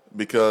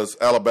 Because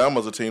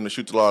Alabama's a team that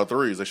shoots a lot of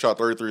threes. They shot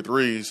 33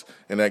 threes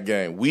in that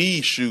game.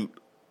 We shoot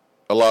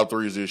a lot of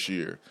threes this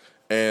year.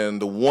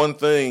 And the one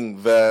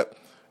thing that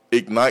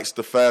ignites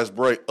the fast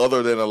break,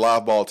 other than a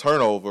live ball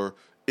turnover,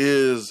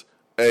 is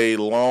a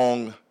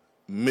long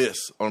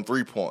miss on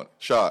three-point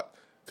shot,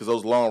 because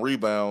those long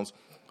rebounds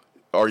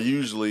are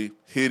usually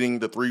hitting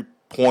the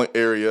three-point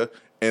area,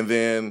 and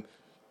then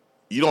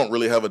you don't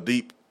really have a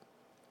deep,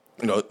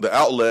 the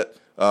outlet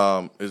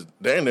is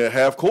damn near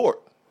half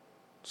court.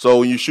 So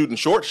when you're shooting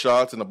short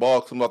shots and the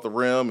ball comes off the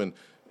rim and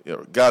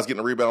guys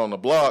getting a rebound on the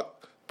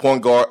block,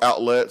 point guard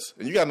outlets,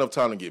 and you got enough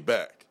time to get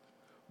back.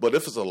 But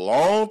if it's a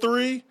long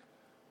three,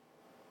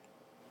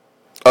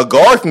 a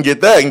guard can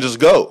get that and just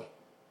go.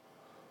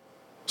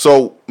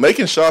 So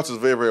making shots is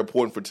very, very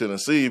important for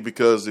Tennessee,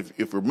 because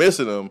if we're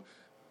missing them,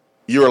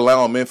 you're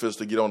allowing Memphis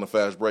to get on the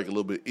fast break a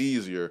little bit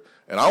easier.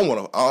 And I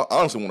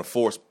honestly want to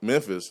force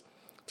Memphis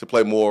to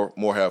play more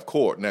half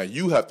court. Now,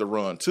 you have to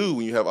run, too,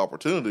 when you have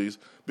opportunities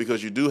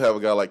because you do have a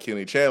guy like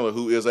Kenny Chandler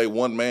who is a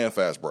one-man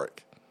fast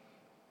break.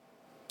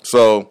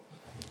 So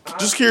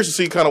just curious to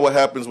see kind of what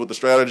happens with the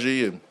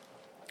strategy and,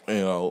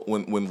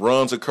 when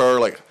runs occur,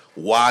 like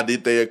why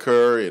did they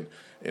occur and,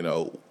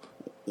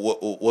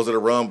 was it a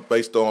run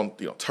based on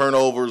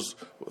turnovers,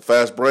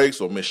 fast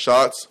breaks, or missed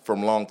shots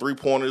from long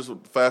three-pointers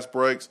with fast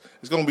breaks?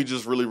 It's going to be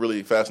just really,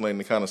 really fascinating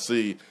to kind of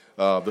see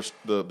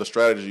the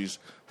strategies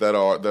that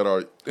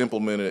are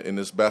implemented in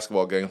this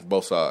basketball game for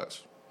both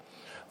sides.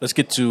 Let's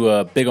get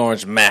to Big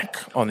Orange Mac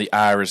on the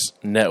Iris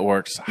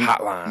Networks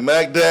hotline.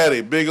 Mac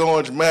Daddy, Big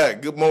Orange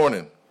Mac, good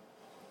morning.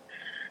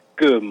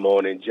 Good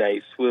morning,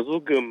 Jay Swizzle.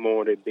 Good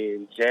morning,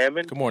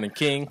 Benjamin. Good morning,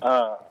 King.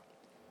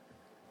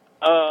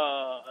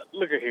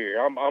 Look at here.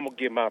 I'm gonna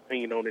give my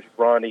opinion on this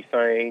Bronny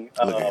thing.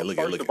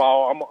 First of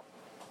all,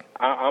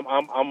 I'm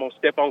gonna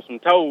step on some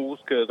toes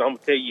because I'm gonna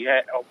tell you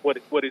what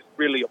it's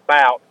really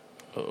about.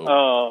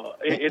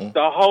 It's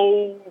the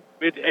whole,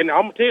 and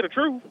I'm gonna tell you the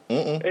truth.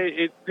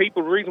 It's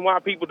the reason why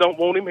people don't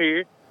want him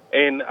here.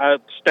 And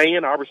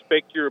Stan, I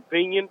respect your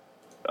opinion.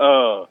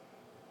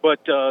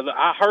 But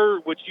I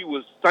heard what you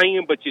was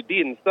saying, but you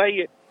didn't say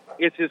it.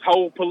 It's his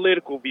whole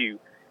political view.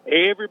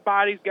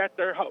 Everybody's got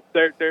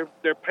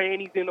their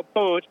panties in a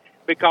bunch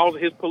because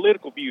of his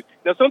political views.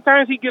 Now,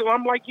 sometimes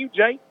I'm like you,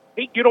 Jay.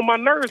 He get on my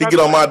nerves. He get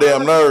on my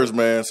damn nerves,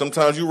 man.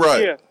 Sometimes you're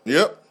right.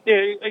 Yeah. Yep.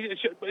 Yeah.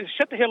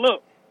 Shut the hell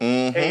up.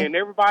 Mm-hmm. And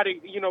everybody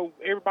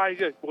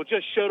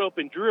just shut up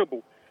and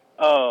dribble.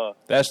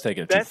 That's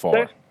taking it too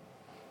far.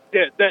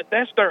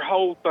 That's their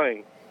whole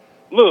thing.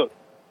 Look,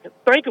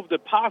 think of the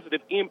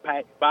positive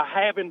impact by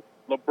having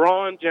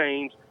LeBron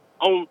James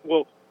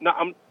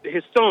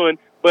his son,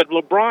 but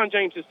LeBron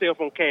James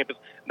himself on campus.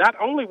 Not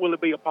only will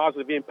it be a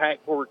positive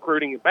impact for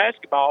recruiting in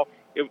basketball,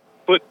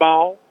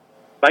 football,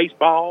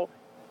 baseball,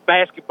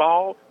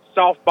 basketball,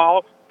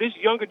 softball, this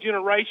younger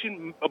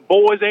generation of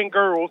boys and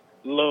girls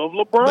love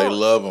LeBron. They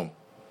love him.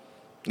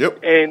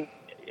 Yep. And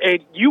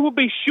you will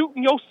be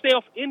shooting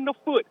yourself in the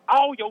foot.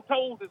 All your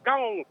toes is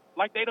gone,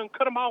 like they done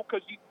cut them off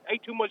because you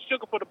ate too much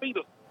sugar for the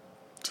Beatles.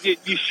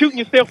 You're shooting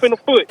yourself in the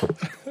foot.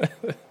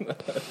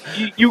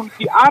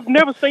 I've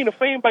never seen a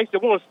fan base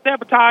that want to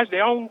sabotage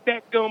their own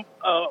dadgum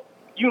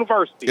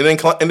university. And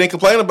then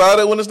complain about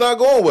it when it's not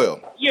going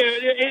well. Yeah,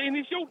 and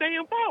it's your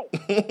damn fault.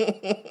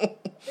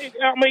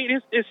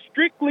 It's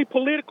strictly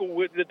political.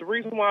 With the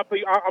reason why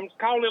I'm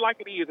calling it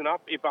like it is. And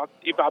if I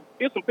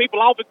piss some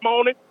people off this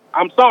morning,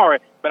 I'm sorry,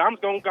 but I'm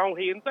just going to go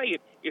ahead and say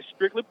it. It's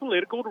strictly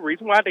political. The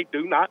reason why they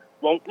do not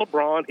want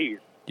LeBron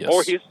here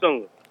or his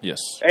son. Yes.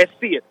 That's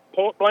it.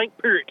 Point blank,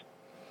 period.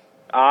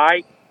 All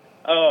right.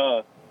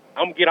 I'm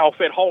going to get off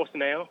that horse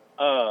now.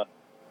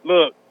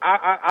 Look,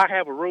 I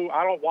have a rule.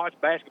 I don't watch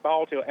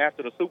basketball till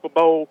after the Super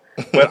Bowl,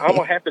 but I'm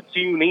going to have to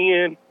tune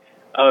in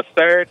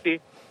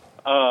Saturday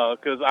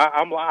because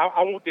I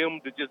want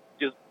them to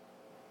just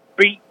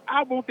beat.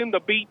 I want them to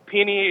beat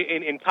Penny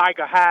and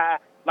Tiger High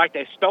like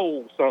they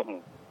stole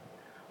something.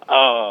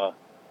 I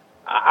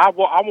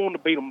want to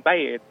beat them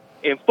bad.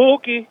 And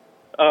Fulky,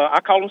 I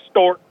call him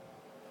Stork.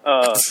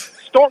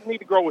 Stork need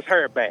to grow his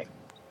hair back.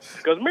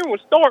 Because remember when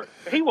Stork,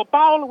 he was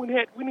balling when he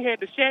had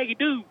the shaggy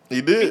dude.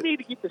 He did. He need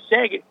to get the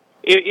shaggy.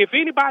 If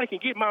anybody can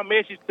get my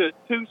message to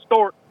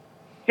Stork,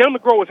 tell him to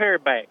grow his hair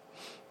back.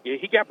 Yeah,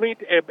 he got plenty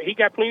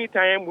of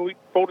time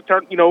before the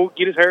turn.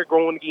 Get his hair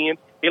growing again.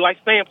 He like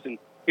Samson.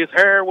 His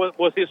hair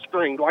was his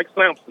string, like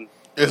Samson.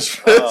 That's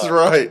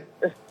right.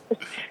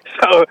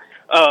 So,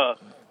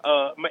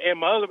 and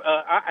my other,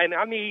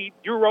 I need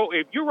Euro.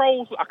 If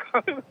Euros, I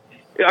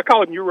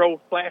call them Euros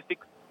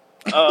plastics.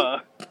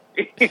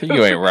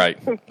 You ain't right.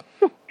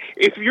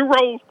 If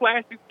Euros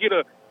plastics get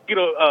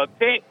a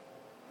tech,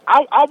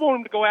 I want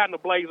him to go out in a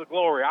blaze of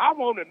glory. I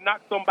want him to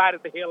knock somebody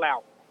the hell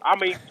out. I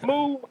mean,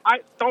 smooth,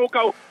 Stone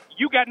Cold,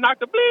 you got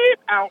knocked the bleep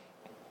out.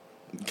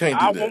 You can't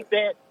do that. Want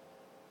that.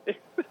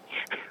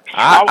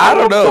 I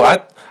don't know.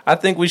 I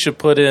think we should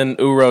put in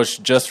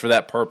Urosh just for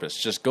that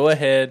purpose. Just go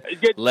ahead,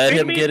 let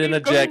him get an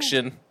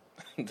ejection,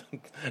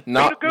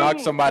 knock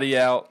somebody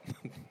out.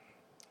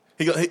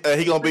 He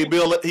gonna be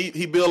Bill.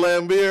 He Bill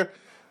Lambier,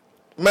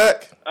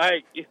 Mac.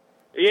 Hey,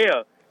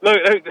 yeah. Look,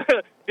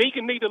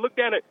 Deacon need to look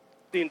down at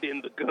send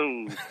in the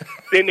goons.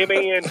 Send him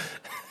in.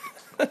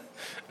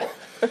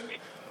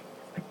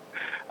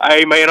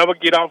 Hey man, I'm gonna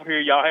get off here.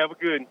 Y'all have a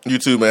good. You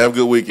too, man. Have a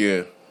good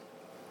weekend.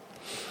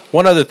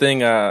 One other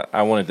thing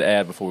I wanted to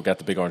add before we got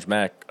the Big Orange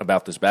Mac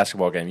about this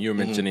basketball game. You were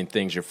mentioning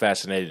things you're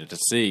fascinated to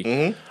see.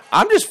 Mm-hmm.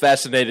 I'm just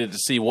fascinated to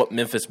see what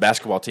Memphis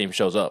basketball team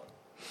shows up.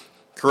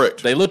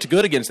 Correct. They looked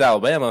good against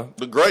Alabama.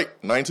 Looked great.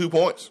 92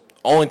 points.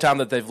 Only time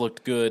that they've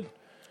looked good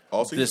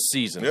all season. This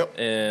season. Yep.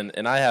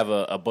 And I have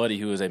a buddy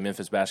who is a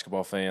Memphis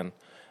basketball fan,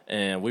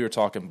 and we were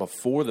talking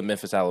before the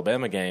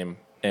Memphis-Alabama game,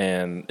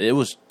 and it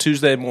was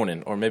Tuesday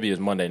morning or maybe it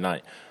was Monday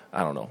night.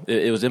 I don't know.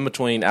 It was in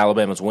between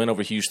Alabama's win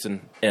over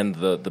Houston and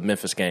the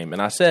Memphis game.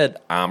 And I said,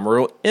 I'm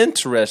real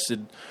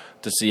interested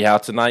to see how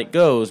tonight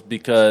goes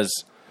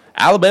because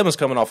Alabama's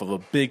coming off of a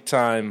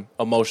big-time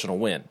emotional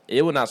win.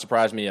 It would not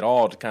surprise me at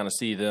all to kind of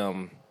see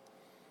them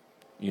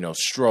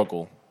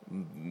struggle.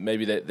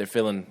 Maybe they're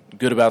feeling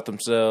good about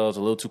themselves, a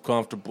little too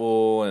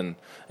comfortable, and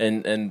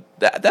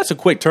that's a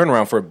quick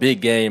turnaround for a big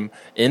game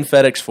in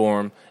FedEx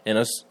Forum, in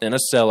a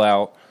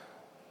sellout,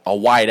 a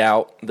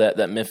whiteout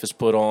that Memphis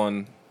put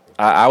on.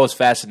 I was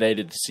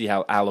fascinated to see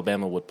how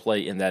Alabama would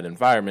play in that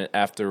environment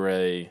after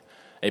a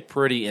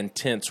pretty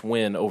intense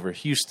win over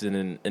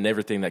Houston and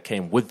everything that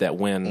came with that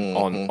win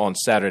on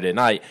Saturday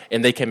night,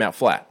 and they came out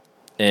flat,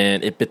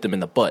 and it bit them in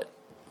the butt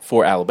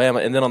for Alabama.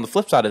 And then on the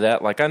flip side of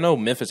that, I know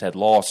Memphis had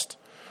lost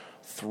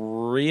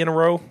 3 in a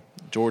row,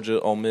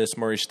 Georgia, Ole Miss,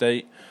 Murray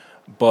State.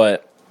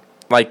 But,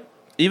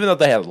 even though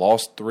they had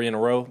lost 3 in a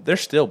row, they're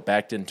still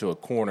backed into a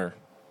corner.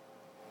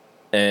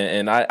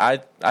 And I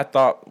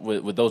thought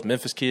with those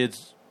Memphis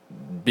kids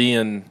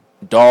being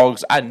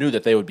dogs, I knew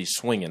that they would be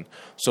swinging.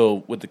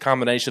 So with the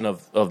combination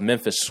of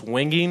Memphis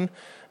swinging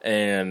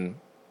and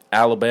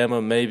Alabama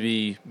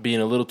maybe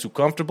being a little too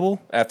comfortable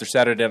after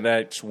Saturday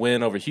night's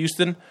win over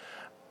Houston,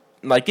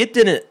 it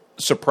didn't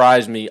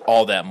surprised me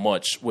all that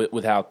much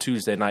with how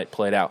Tuesday night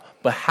played out.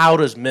 But how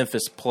does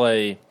Memphis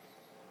play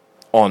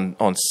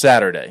on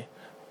Saturday?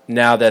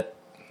 Now that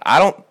I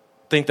don't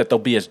think that they'll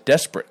be as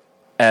desperate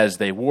as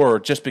they were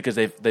just because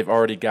they've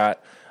already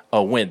got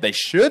a win. They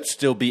should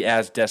still be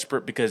as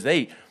desperate because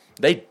they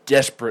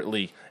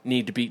desperately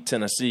need to beat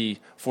Tennessee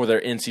for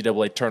their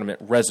NCAA tournament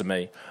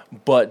resume.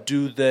 But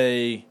do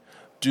they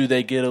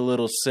get a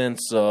little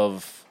sense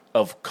of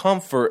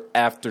comfort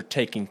after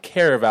taking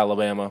care of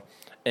Alabama?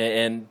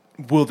 And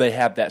will they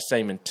have that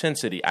same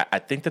intensity? I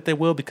think that they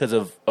will because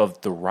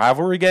of the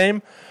rivalry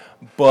game,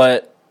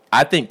 but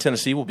I think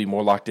Tennessee will be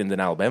more locked in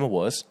than Alabama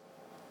was.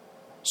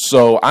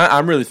 So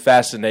I'm really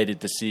fascinated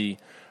to see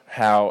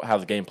how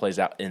the game plays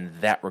out in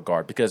that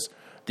regard, because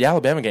the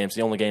Alabama game is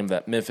the only game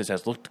that Memphis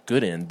has looked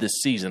good in this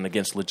season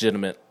against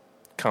legitimate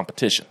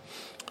competition.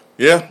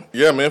 Yeah,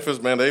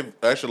 Memphis, man, they've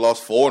actually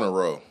lost 4 in a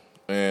row,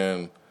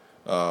 and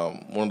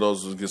one of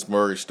those was against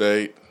Murray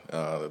State.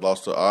 They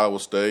lost to Iowa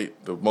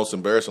State. The most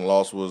embarrassing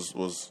loss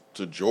was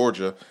to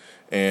Georgia,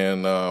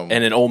 and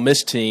an Ole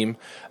Miss team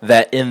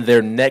that in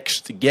their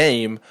next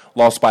game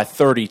lost by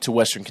 30 to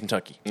Western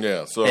Kentucky.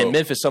 Yeah, and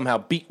Memphis somehow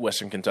beat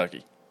Western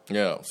Kentucky.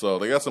 Yeah, so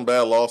they got some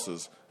bad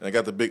losses, and they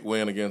got the big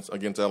win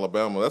against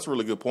Alabama. That's a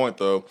really good point,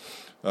 though.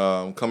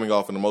 Coming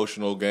off an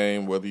emotional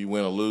game, whether you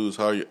win or lose,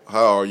 how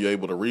are you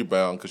able to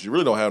rebound? Because you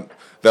really don't have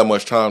that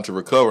much time to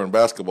recover in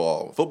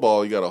basketball.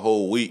 Football, you got a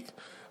whole week.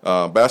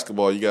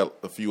 Basketball, you got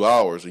a few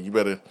hours, and you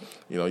better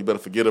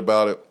forget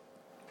about it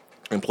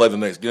and play the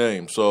next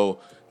game. So,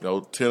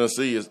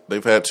 Tennessee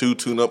they've had 2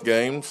 tune-up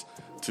games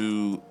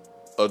to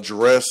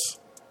address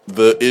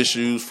the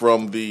issues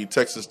from the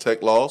Texas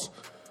Tech loss.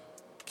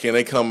 Can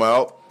they come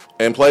out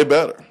and play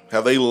better?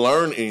 Have they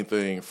learned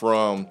anything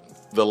from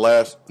the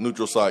last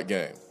neutral site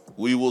game?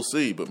 We will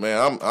see. But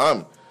man,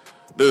 I'm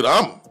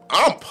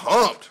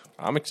pumped.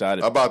 I'm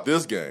excited about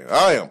this game.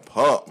 I am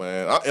pumped,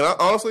 man.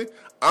 Honestly,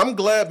 I'm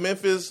glad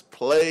Memphis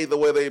played the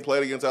way they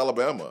played against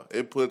Alabama.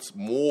 It puts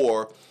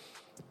more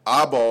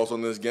eyeballs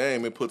on this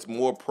game. It puts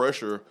more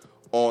pressure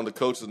on the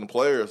coaches and the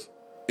players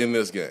in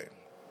this game.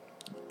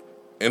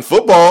 In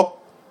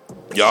football,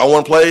 y'all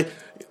want to play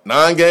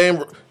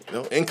 9-game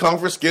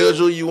in-conference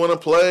schedule. You want to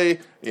play,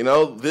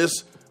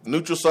 this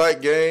neutral site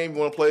game.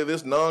 You want to play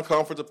this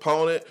non-conference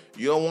opponent.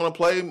 You don't want to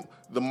play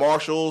the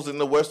Marshalls and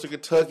the Western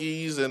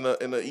Kentuckys and the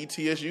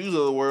ETSUs of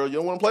the world. You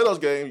don't want to play those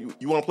games.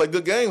 You want to play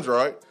good games,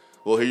 right?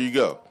 Well, here you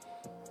go.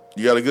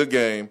 You got a good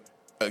game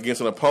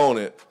against an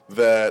opponent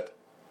that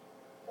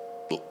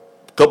a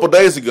couple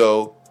days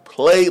ago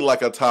played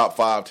like a top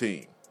 5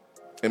 team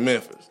in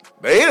Memphis.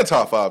 They ain't a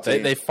top 5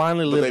 team. They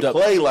finally lived up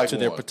to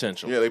their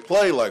potential. Yeah, they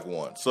play like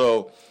one.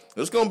 So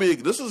this is gonna be a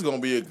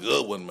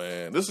good one,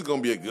 man. This is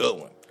gonna be a good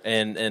one.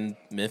 And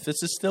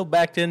Memphis is still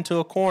backed into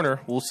a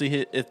corner. We'll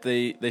see if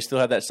they still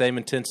have that same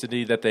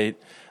intensity that they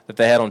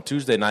had on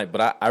Tuesday night.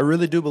 But I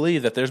really do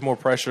believe that there's more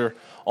pressure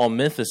on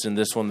Memphis in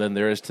this one than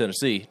there is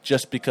Tennessee,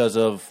 just because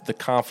of the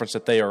conference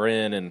that they are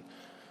in, and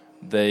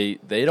they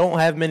don't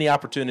have many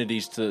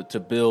opportunities to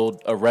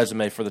build a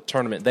resume for the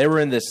tournament. They were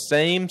in this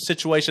same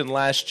situation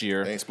last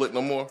year. They ain't split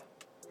no more?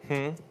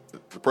 The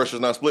pressure's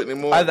not split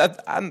anymore?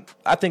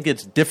 I think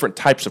it's different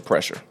types of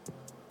pressure.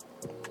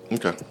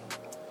 Okay.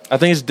 I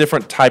think it's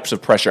different types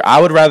of pressure.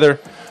 I would rather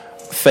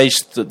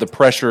face the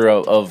pressure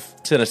of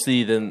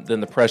Tennessee than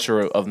the pressure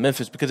of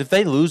Memphis, because if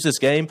they lose this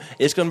game,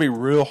 it's going to be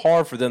real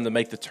hard for them to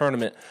make the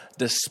tournament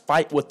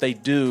despite what they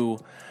do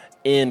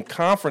in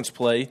conference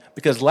play,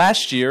 because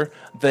last year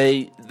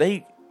they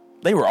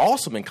were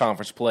awesome in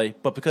conference play,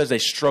 but because they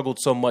struggled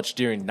so much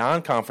during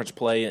non-conference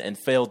play and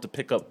failed to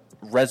pick up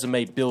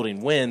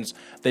resume-building wins,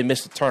 they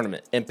missed the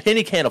tournament. And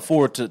Penny can't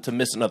afford to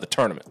miss another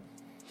tournament.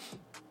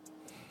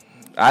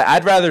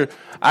 I'd rather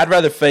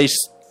face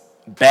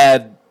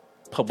bad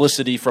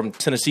publicity from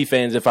Tennessee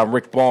fans if I'm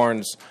Rick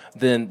Barnes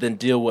than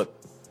deal with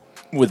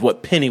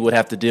what Penny would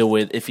have to deal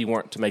with if he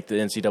weren't to make the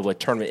NCAA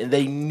tournament. And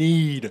they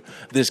need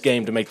this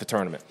game to make the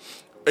tournament.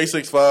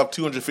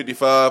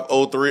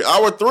 865-255-03.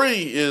 Hour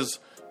 3 is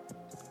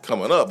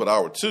coming up, but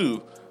hour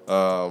 2,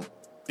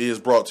 is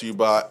brought to you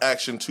by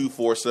Action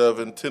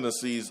 247,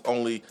 Tennessee's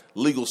only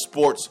legal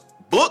sports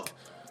book.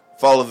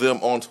 Follow them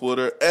on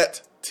Twitter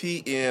at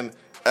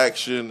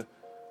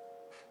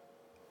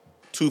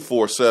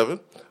TNAction247.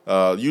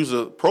 Use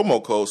a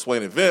promo code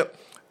Swain and Ben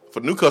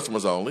for new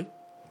customers only.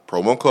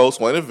 Promo code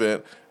Swain and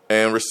Ben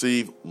and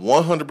receive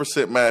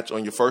 100% match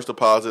on your first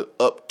deposit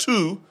up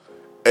to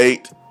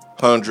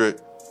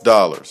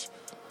 $800.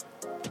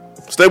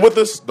 Stay with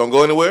us. Don't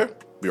go anywhere.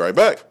 Be right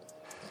back.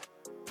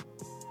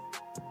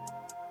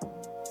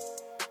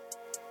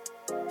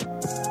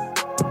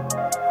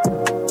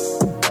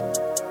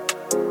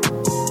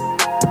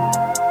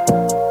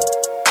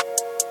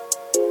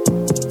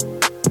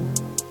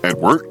 At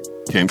work?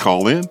 Can't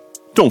call in?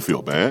 Don't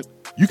feel bad.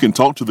 You can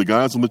talk to the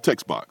guys on the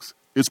text box.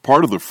 It's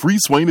part of the free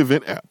Swain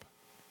Event app.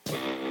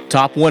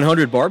 Top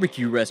 100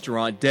 barbecue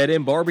restaurant Dead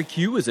End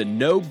Barbecue is a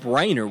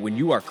no-brainer when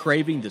you are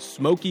craving the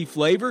smoky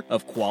flavor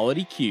of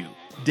quality Q.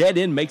 Dead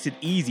End makes it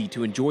easy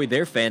to enjoy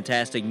their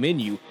fantastic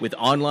menu with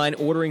online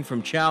ordering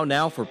from Chow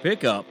Now for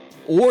pickup.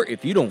 Or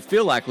if you don't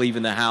feel like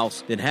leaving the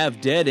house, then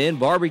have Dead End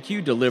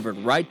Barbecue delivered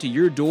right to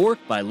your door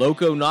by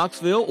Loco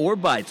Knoxville or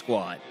Bite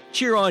Squad.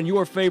 Cheer on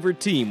your favorite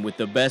team with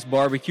the best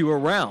barbecue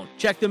around.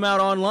 Check them out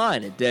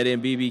online at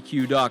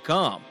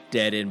deadendbbq.com.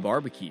 Dead End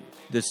Barbecue.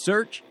 The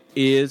search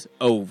is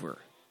over.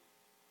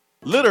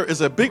 Litter is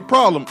a big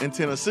problem in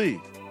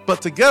Tennessee,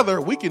 but together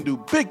we can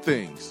do big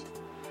things.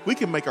 We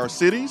can make our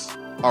cities,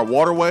 our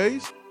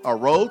waterways, our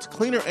roads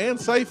cleaner and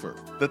safer.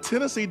 The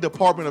Tennessee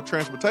Department of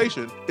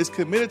Transportation is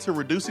committed to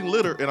reducing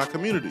litter in our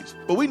communities,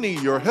 but we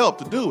need your help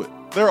to do it.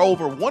 There are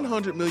over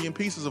 100 million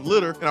pieces of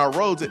litter in our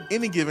roads at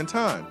any given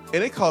time,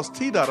 and it costs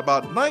TDOT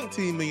about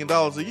 $19 million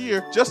a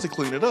year just to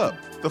clean it up.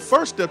 The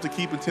first step to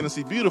keeping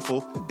Tennessee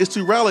beautiful is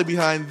to rally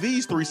behind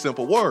these 3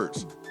 simple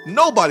words.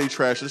 Nobody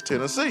trashes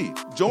Tennessee.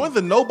 Join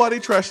the Nobody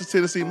Trashes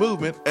Tennessee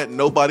movement at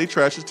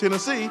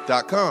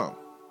nobodytrashestennessee.com.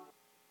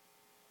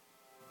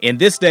 In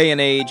this day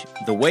and age,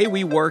 the way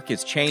we work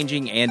is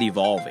changing and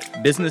evolving.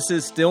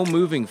 Businesses still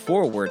moving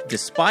forward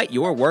despite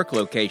your work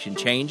location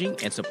changing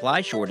and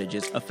supply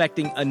shortages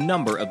affecting a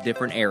number of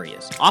different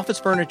areas. Office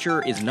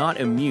furniture is not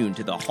immune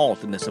to the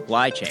halt in the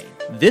supply chain.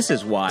 This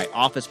is why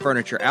Office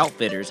Furniture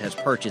Outfitters has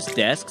purchased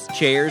desks,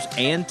 chairs,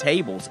 and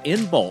tables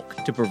in bulk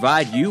to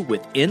provide you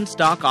with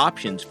in-stock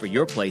options for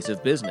your place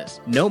of business,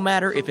 no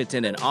matter if it's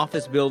in an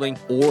office building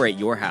or at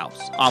your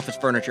house. Office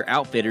Furniture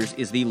Outfitters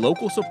is the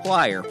local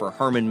supplier for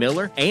Herman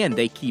Miller, and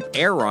they keep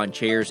Aeron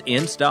chairs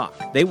in stock.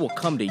 They will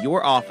come to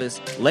your office,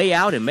 lay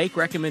out, and make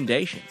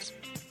recommendations.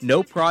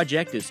 No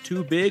project is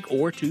too big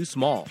or too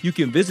small. You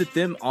can visit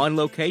them on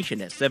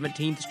location at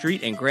 17th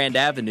Street and Grand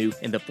Avenue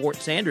in the Fort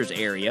Sanders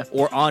area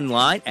or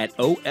online at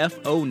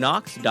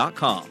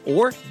ofonox.com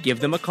or give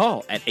them a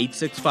call at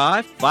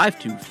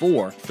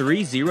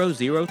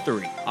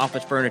 865-524-3003.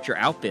 Office Furniture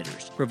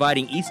Outfitters,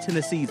 providing East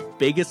Tennessee's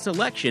biggest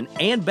selection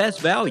and best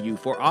value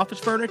for office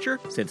furniture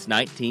since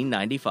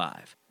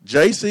 1995.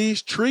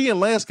 JC's Tree and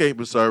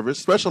Landscaping Service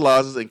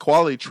specializes in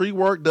quality tree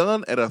work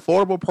done at an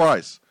affordable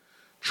price.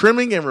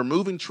 Trimming and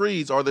removing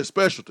trees are their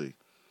specialty.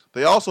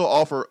 They also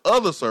offer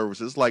other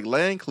services like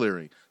land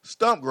clearing,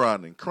 stump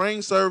grinding,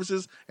 crane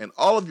services, and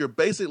all of your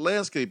basic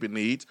landscaping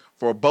needs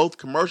for both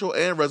commercial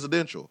and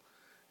residential.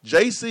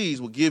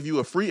 JC's will give you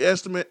a free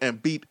estimate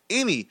and beat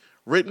any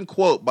written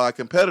quote by a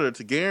competitor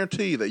to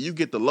guarantee that you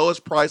get the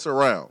lowest price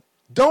around.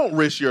 Don't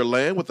risk your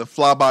land with a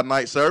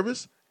fly-by-night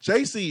service.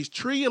 JC's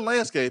Tree and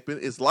Landscaping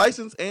is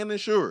licensed and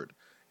insured.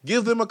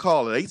 Give them a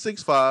call at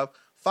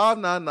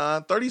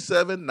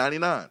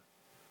 865-599-3799.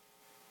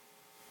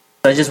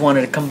 I just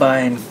wanted to come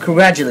by and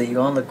congratulate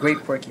you on the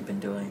great work you've been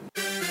doing.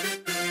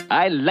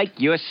 I like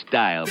your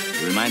style.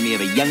 You remind me of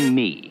a young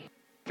me.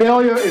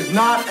 Failure is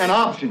not an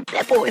option.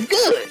 That boy is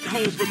good.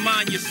 Homes,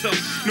 remind yourself,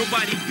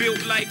 nobody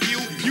built like you.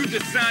 You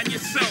design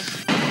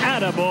yourself.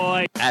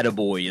 Attaboy.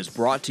 Attaboy is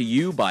brought to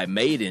you by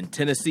Made in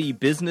Tennessee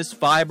Business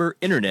Fiber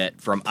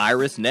Internet from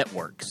Iris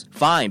Networks.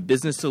 Find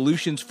business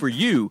solutions for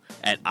you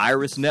at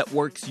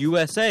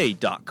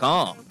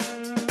irisnetworksusa.com.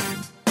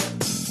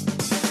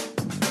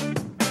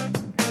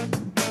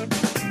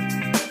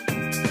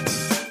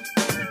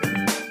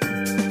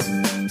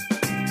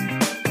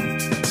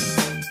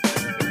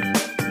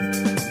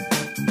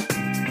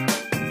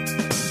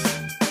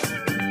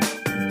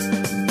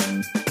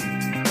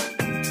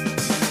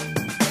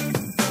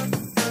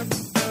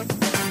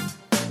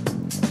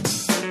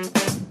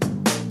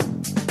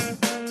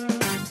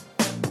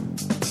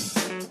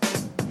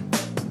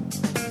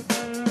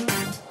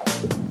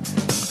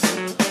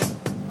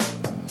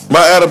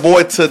 My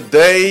attaboy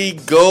today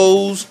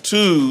goes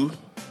to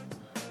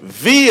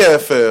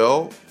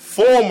VFL,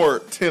 former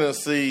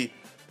Tennessee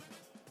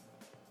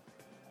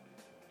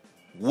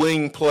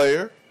wing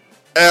player,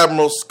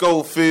 Admiral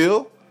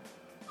Schofield,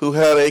 who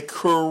had a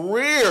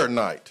career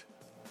night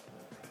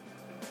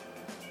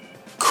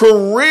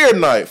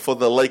for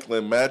the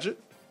Lakeland Magic,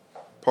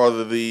 part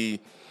of the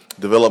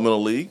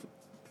Developmental League,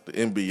 the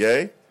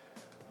NBA.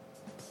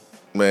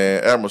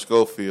 Man, Admiral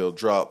Schofield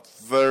dropped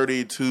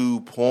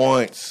 32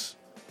 points.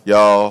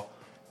 Y'all,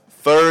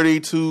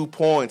 32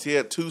 points. He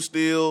had 2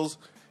 steals.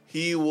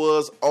 He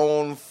was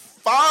on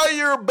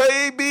fire,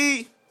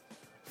 baby.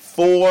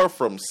 4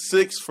 from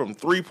 6 from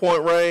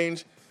 3-point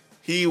range.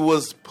 He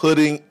was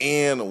putting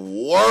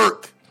in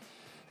work.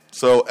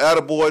 So,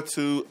 attaboy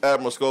to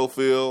Admiral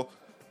Schofield.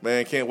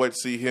 Man, can't wait to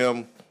see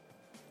him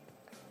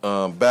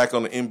back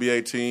on the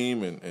NBA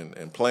team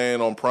and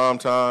playing on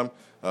primetime.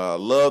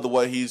 Love the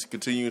way he's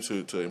continuing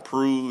to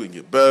improve and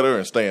get better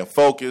and staying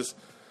focused.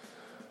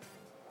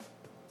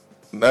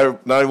 Not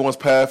everyone's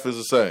path is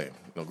the same.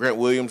 Grant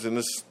Williams in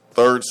this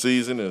 3rd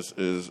season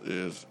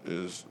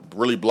is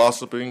really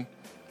blossoming,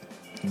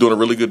 doing a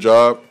really good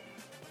job.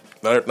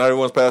 Not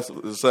everyone's path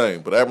is the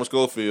same, but Admiral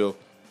Schofield,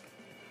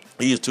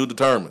 he is too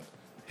determined.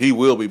 He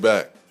will be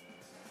back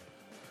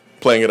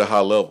playing at a high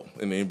level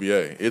in the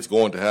NBA. It's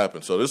going to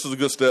happen. So this is a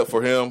good step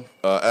for him.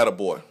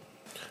 Attaboy.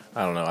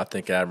 I don't know. I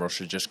think Admiral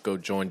should just go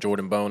join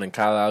Jordan Bone and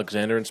Kyle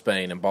Alexander in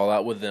Spain and ball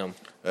out with them.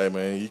 Hey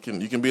man, you can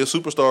be a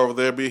superstar over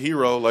there, be a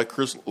hero like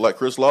Chris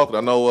Lofton.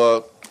 I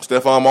know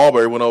Stephon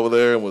Marbury went over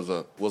there and was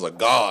a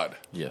god.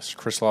 Yes,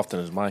 Chris Lofton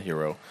is my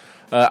hero.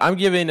 I'm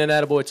giving an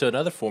attaboy to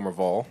another former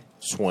Vol,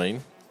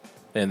 Swain,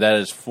 and that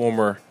is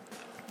former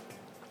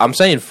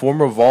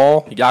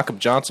Vol Jakob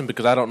Johnson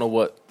because I don't know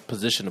what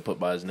position to put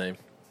by his name.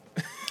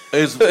 He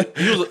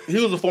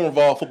was a former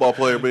Vol football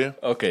player, man.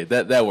 Okay,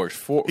 that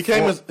works. He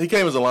came as a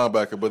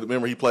linebacker, but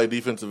remember he played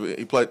defensive.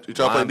 He tried to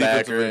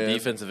play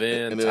defensive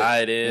end,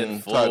 tight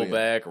end,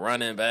 fullback,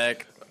 running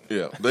back.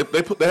 Yeah, they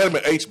had him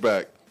at H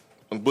back.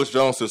 On the Butch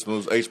Jones system, it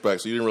was H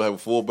back, so you didn't really have a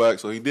fullback.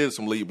 So he did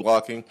some lead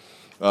blocking,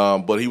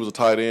 but he was a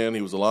tight end.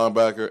 He was a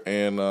linebacker,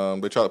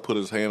 and they tried to put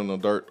his hand on the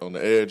dirt on the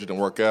edge. It didn't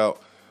work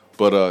out.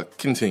 But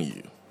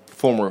continue.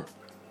 Former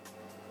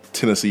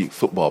Tennessee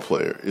football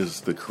player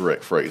is the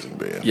correct phrasing,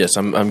 Ben. Yes,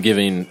 I'm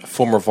giving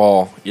former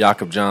Vol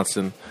Jakob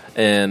Johnson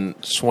and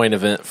Swain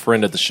event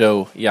friend of the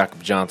show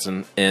Jakob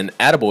Johnson an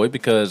attaboy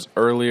because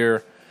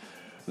earlier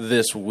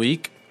this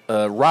week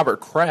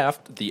Robert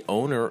Kraft, the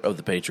owner of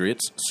the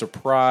Patriots,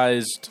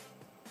 surprised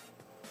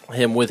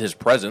him with his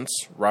presence.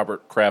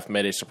 Robert Kraft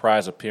made a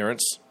surprise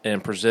appearance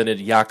and presented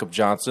Jakob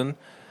Johnson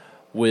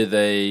with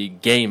a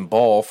game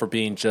ball for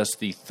being just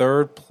the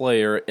 3rd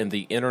player in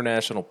the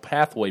International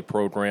Pathway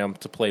Program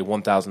to play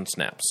 1,000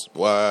 snaps.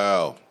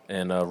 Wow.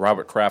 And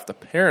Robert Kraft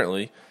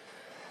apparently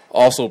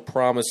also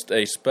promised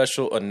a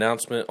special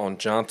announcement on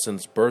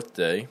Johnson's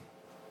birthday,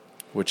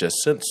 which has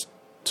since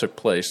took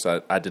place.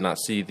 I did not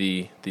see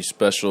the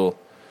special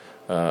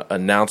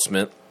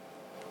announcement,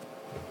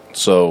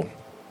 so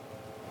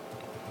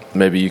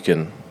maybe you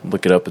can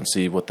look it up and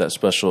see what that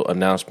special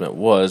announcement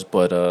was.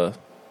 But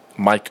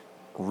Mike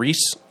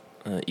Reese,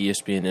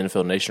 ESPN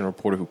NFL Nation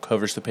reporter who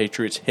covers the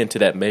Patriots,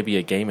 hinted at maybe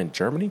a game in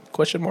Germany, ?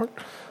 But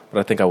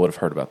I think I would have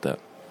heard about that.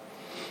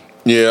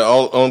 Yeah, the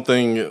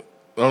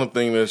only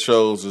thing that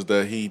shows is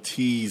that he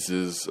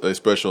teases a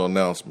special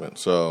announcement.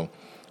 So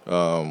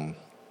that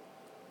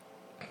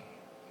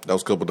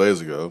was a couple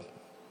days ago.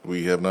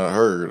 We have not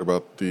heard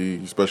about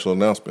the special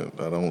announcement.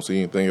 I don't see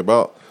anything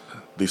about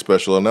the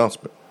special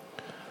announcement.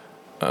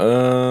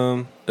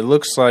 It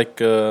looks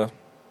like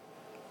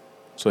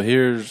so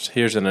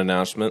here's an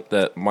announcement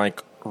that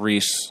Mike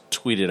Reese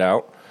tweeted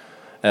out.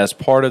 As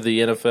part of the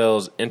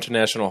NFL's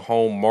International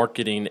Home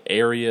Marketing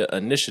Area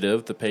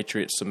Initiative, the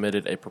Patriots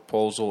submitted a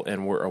proposal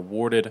and were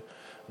awarded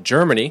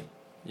Germany,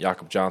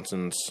 Jakob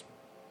Johnson's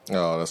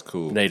that's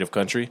cool. native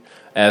country,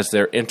 as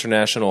their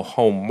international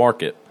home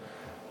market.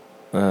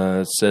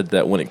 It said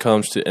that when it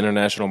comes to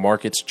international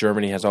markets,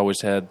 Germany has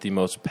always had the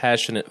most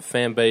passionate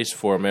fan base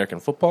for American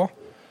football.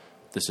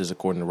 This is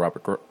according to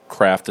Robert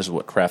Kraft. This is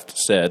what Kraft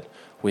said.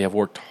 We have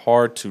worked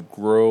hard to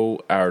grow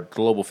our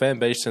global fan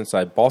base since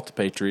I bought the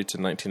Patriots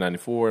in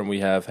 1994, and we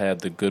have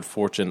had the good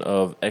fortune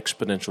of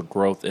exponential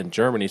growth in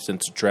Germany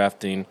since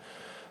drafting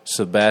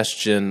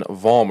Sebastian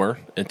Vollmer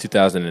in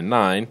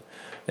 2009,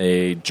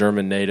 a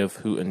German native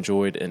who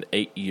enjoyed an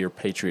 8-year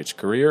Patriots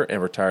career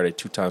and retired a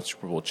 2-time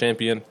Super Bowl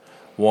champion.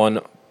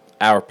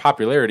 Our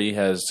popularity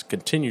has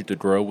continued to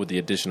grow with the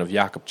addition of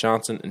Jakob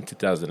Johnson in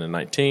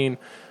 2019.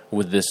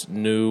 With this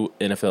new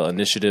NFL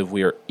initiative,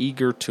 we are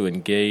eager to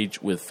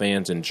engage with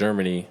fans in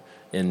Germany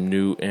in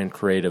new and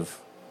creative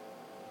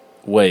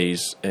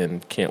ways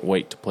and can't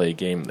wait to play a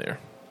game there.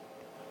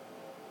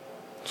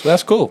 So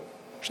that's cool.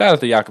 Shout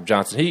out to Jakob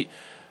Johnson.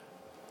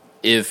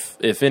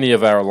 If any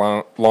of our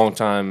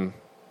longtime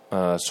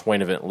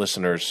Swain event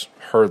listeners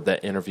heard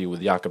that interview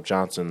with Jakob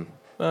Johnson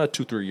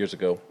 2-3 years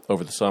ago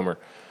over the summer,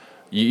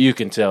 you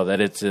can tell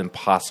that it's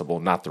impossible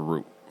not to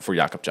root for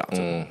Jakob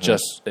Johnson. Mm-hmm.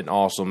 Just an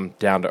awesome,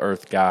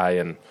 down-to-earth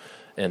guy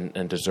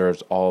and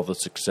deserves all the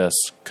success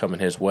coming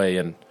his way.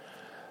 And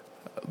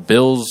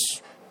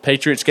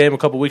Bills-Patriots game a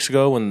couple weeks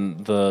ago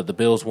when the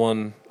Bills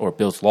won, or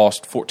Bills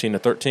lost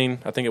 14-13,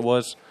 I think it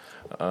was.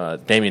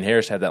 Damian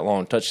Harris had that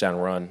long touchdown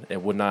run.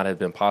 It would not have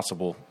been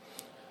possible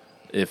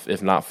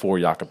if not for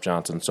Jakob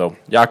Johnson. So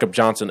Jakob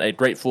Johnson, a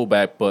great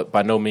fullback, but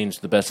by no means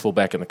the best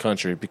fullback in the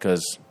country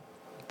because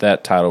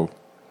that title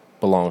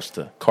belongs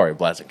to Kari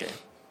Blaziken.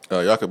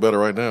 Jakob better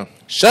right now.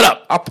 Shut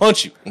up. I'll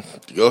punch you.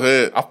 Go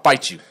ahead. I'll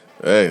fight you.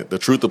 Hey, the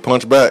truth will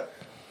punch back.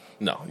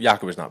 No,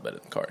 Jakob is not better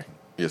than Curry.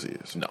 Yes, he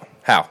is. No.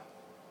 How?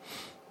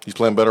 He's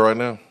playing better right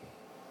now.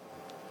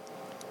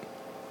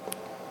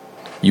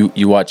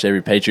 You watch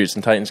every Patriots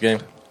and Titans game?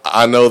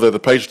 I know that the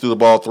Patriots threw the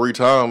ball 3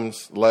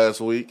 times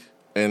last week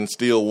and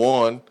still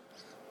won.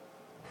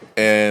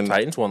 And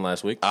Titans won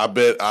last week. I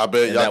bet.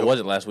 And that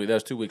wasn't last week. That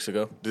was 2 weeks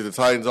ago. Did the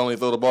Titans only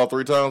throw the ball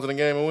 3 times in the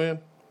game and win?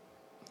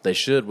 They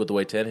should, with the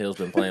way Tannehill's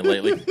been playing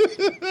lately.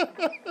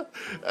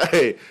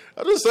 Hey,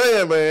 I'm just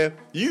saying, man.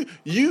 You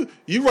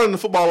running the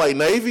football like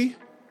Navy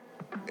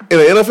in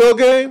an NFL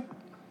game?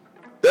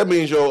 That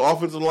means your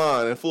offensive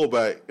line and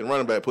fullback and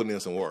running back putting in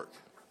some work.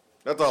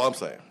 That's all I'm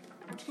saying.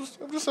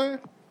 I'm just saying.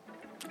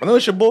 I know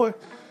it's your boy.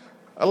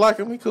 I like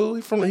him. He cool.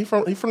 He from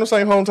the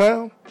same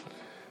hometown.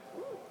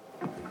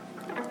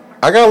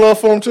 I got love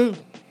for him too.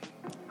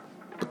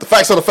 But the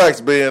facts are the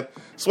facts, Ben.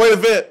 Swain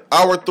and Ben,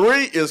 hour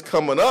 3 is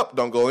coming up.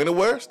 Don't go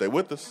anywhere. Stay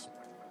with us.